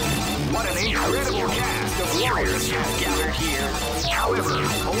 What an incredible cast of warriors has gathered here. However,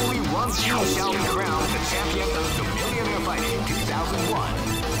 only one team shall be crowned the champion of the Millionaire Fighting 2001.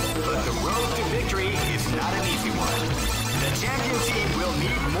 But the road to victory is not an easy one. The champion team will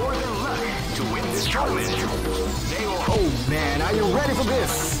need more than luck to win this tournament. They will... Oh man, are you ready for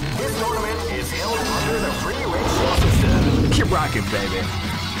this? This tournament is held under the free ratio system. Keep rocking, baby.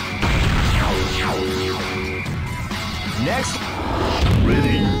 Next.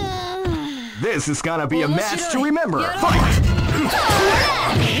 Ready? This is gonna be a match to remember. Fight!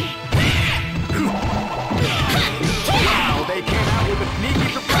 Wow, they came out with a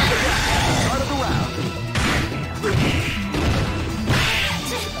sneaky surprise attack at the start of the round.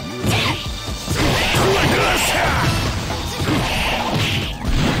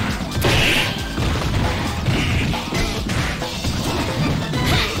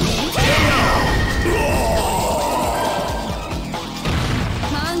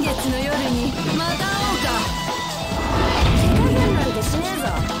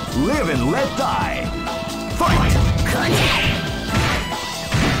 Live and let die. Fight!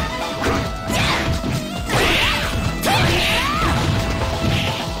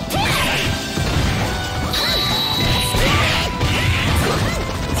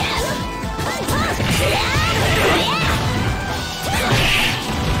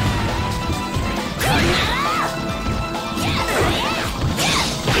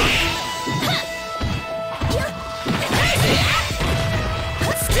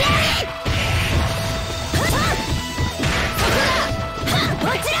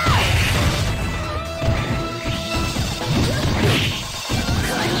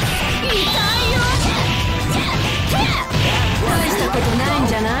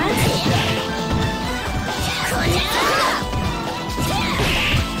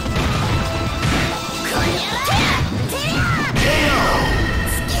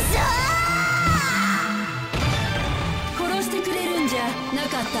 な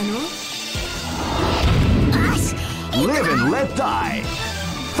かったの？ Live and let die.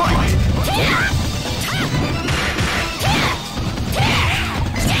 Fight!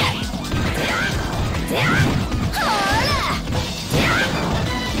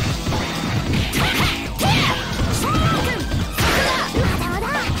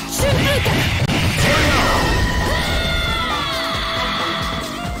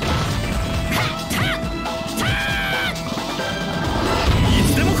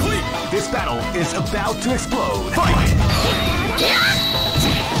 This battle is about to explode. Fight!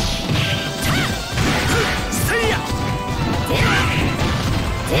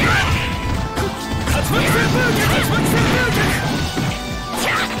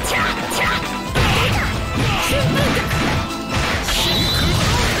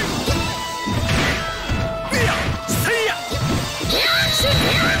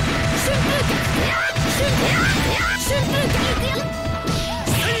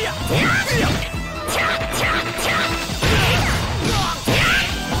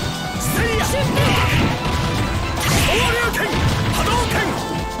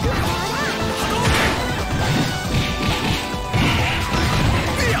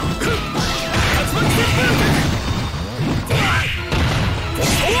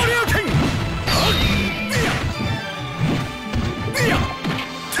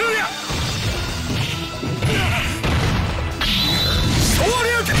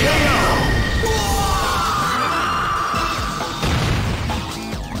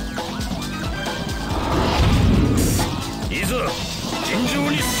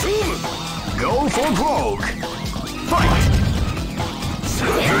 Go for broke! Fight!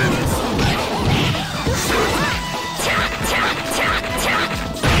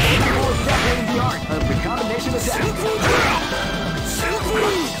 Definitely the art of the combination attack.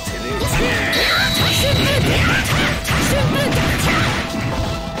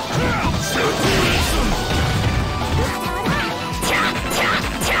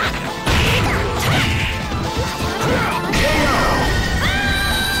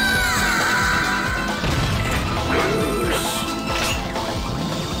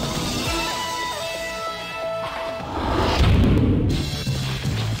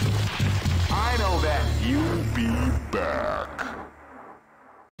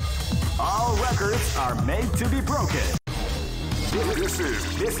 Are made to be broken. This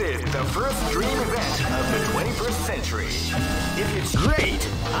is the first dream event of the 21st century. If it's great,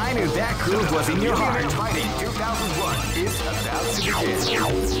 I knew that groove was in your heart. Fighting 2001 is about to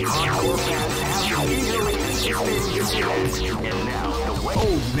begin. Hardcore fans have been eagerly anticipating this event, and now the way.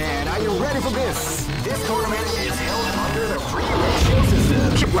 Oh man, are you ready for this? This tournament is held under the free ratio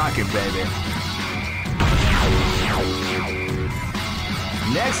system. Keep rocking, baby.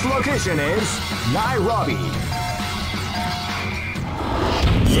 Next location is Nairobi.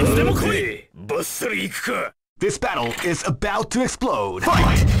 This battle is about to explode.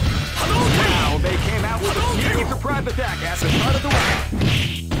 Fight! Now they came out with a sneaky surprise attack at the start of the round.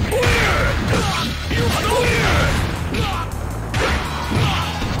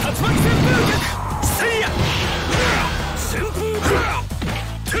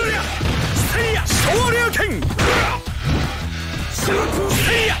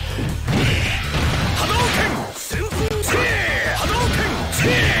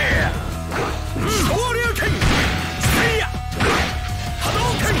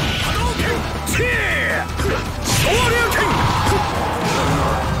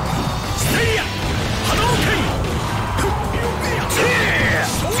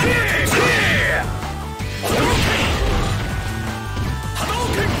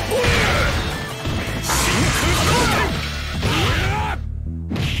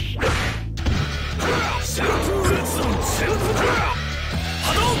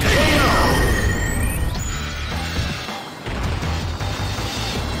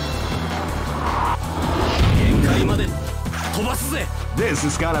 This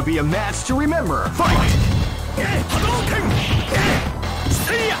is gonna be a match to remember. Fight!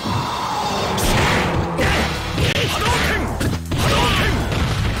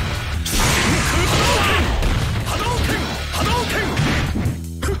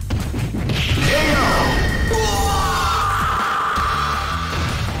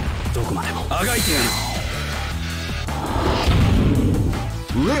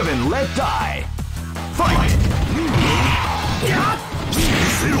 Live and let die. Fight!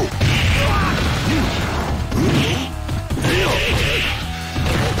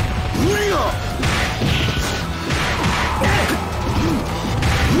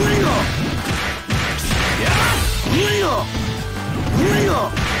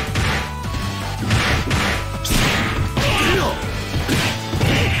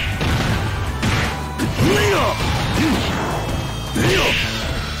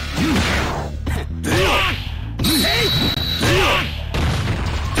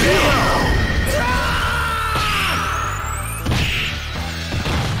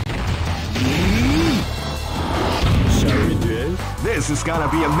 This is gonna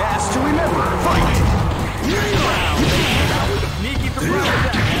be a match to remember. Fight! With a sneaky surprise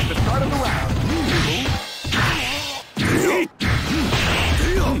attack at the start of the round.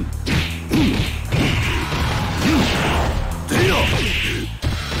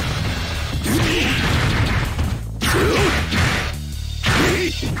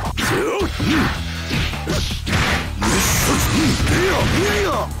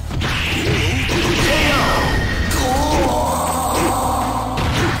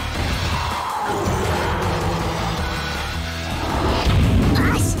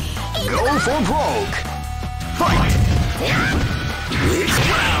 Go for broke. Fight!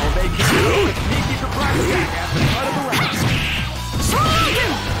 Wow, they can do a sneaky surprise attack at the start of the round.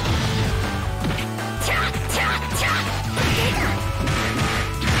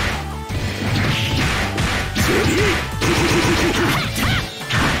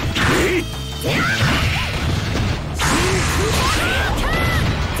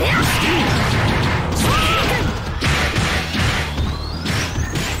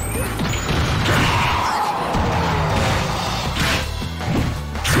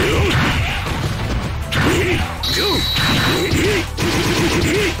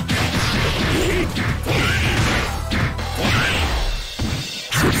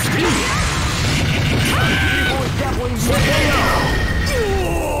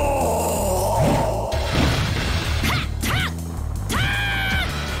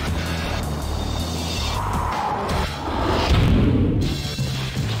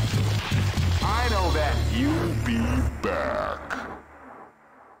 I know that you'll be back.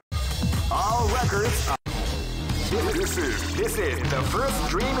 All records are... This is the first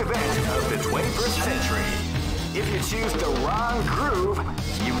dream event of the 21st century. If you choose the wrong groove,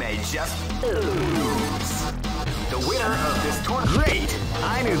 you may just lose. The winner of this tournament... Great!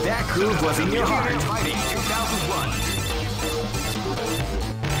 I knew that groove was in your heart. Fighting 2001.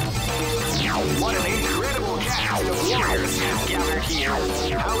 What an incredible cast of warriors has gathered here.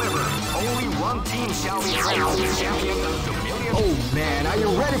 However, only one team shall be crowned champion of the million... Oh man, are you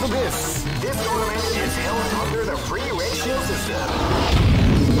ready for this? This tournament is held under the free ratio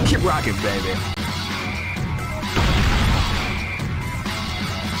system. Keep rocking, baby.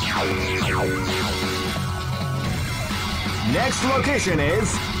 Next location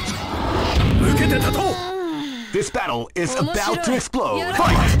is... This battle is about to explode.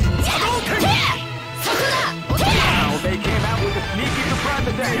 Fight! Wow, they came out with a sneaky surprise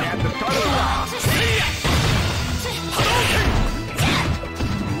attack at the start of the round.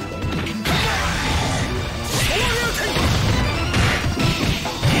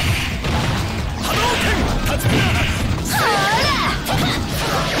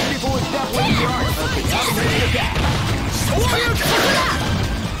 People is definitely the art of the dominating attack.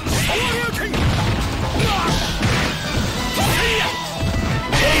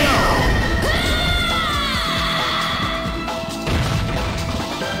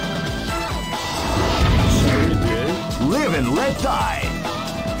 Live and let die.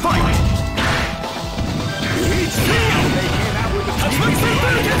 Fight! They came out with a sneaky surprise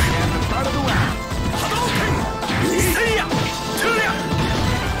attack at the start of the round.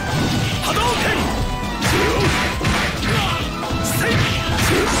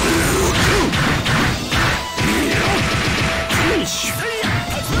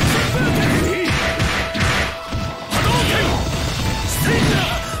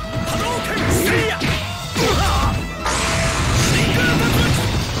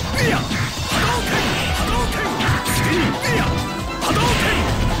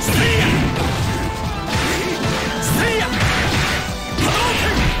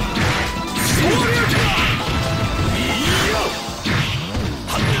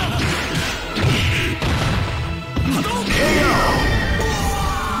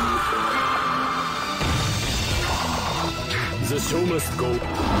 The show must go.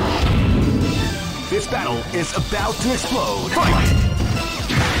 This battle is about to explode. Fight!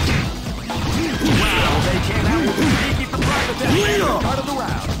 Wow, they came out with a sneaky surprise attack at the start of the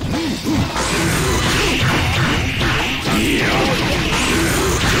round.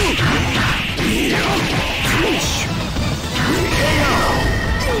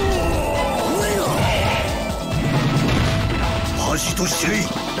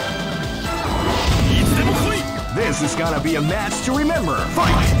 This is gonna be a match to remember.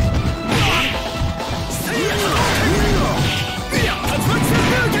 Fight!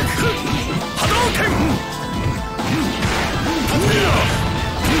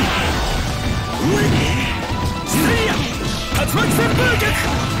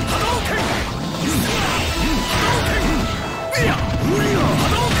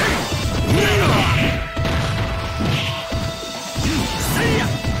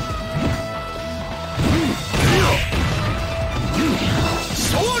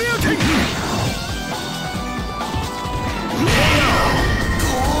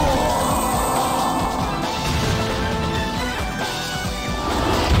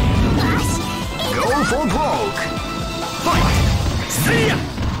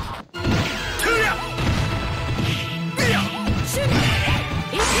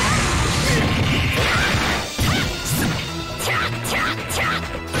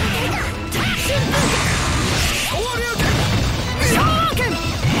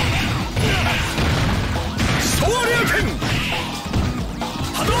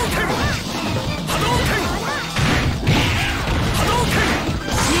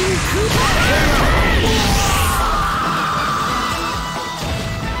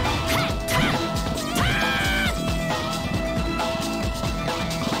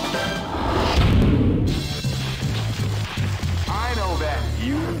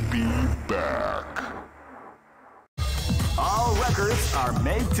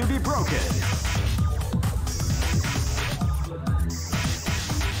 made to be broken.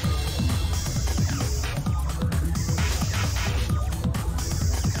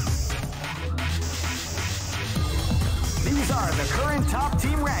 These are the current top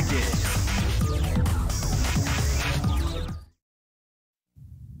team rankings.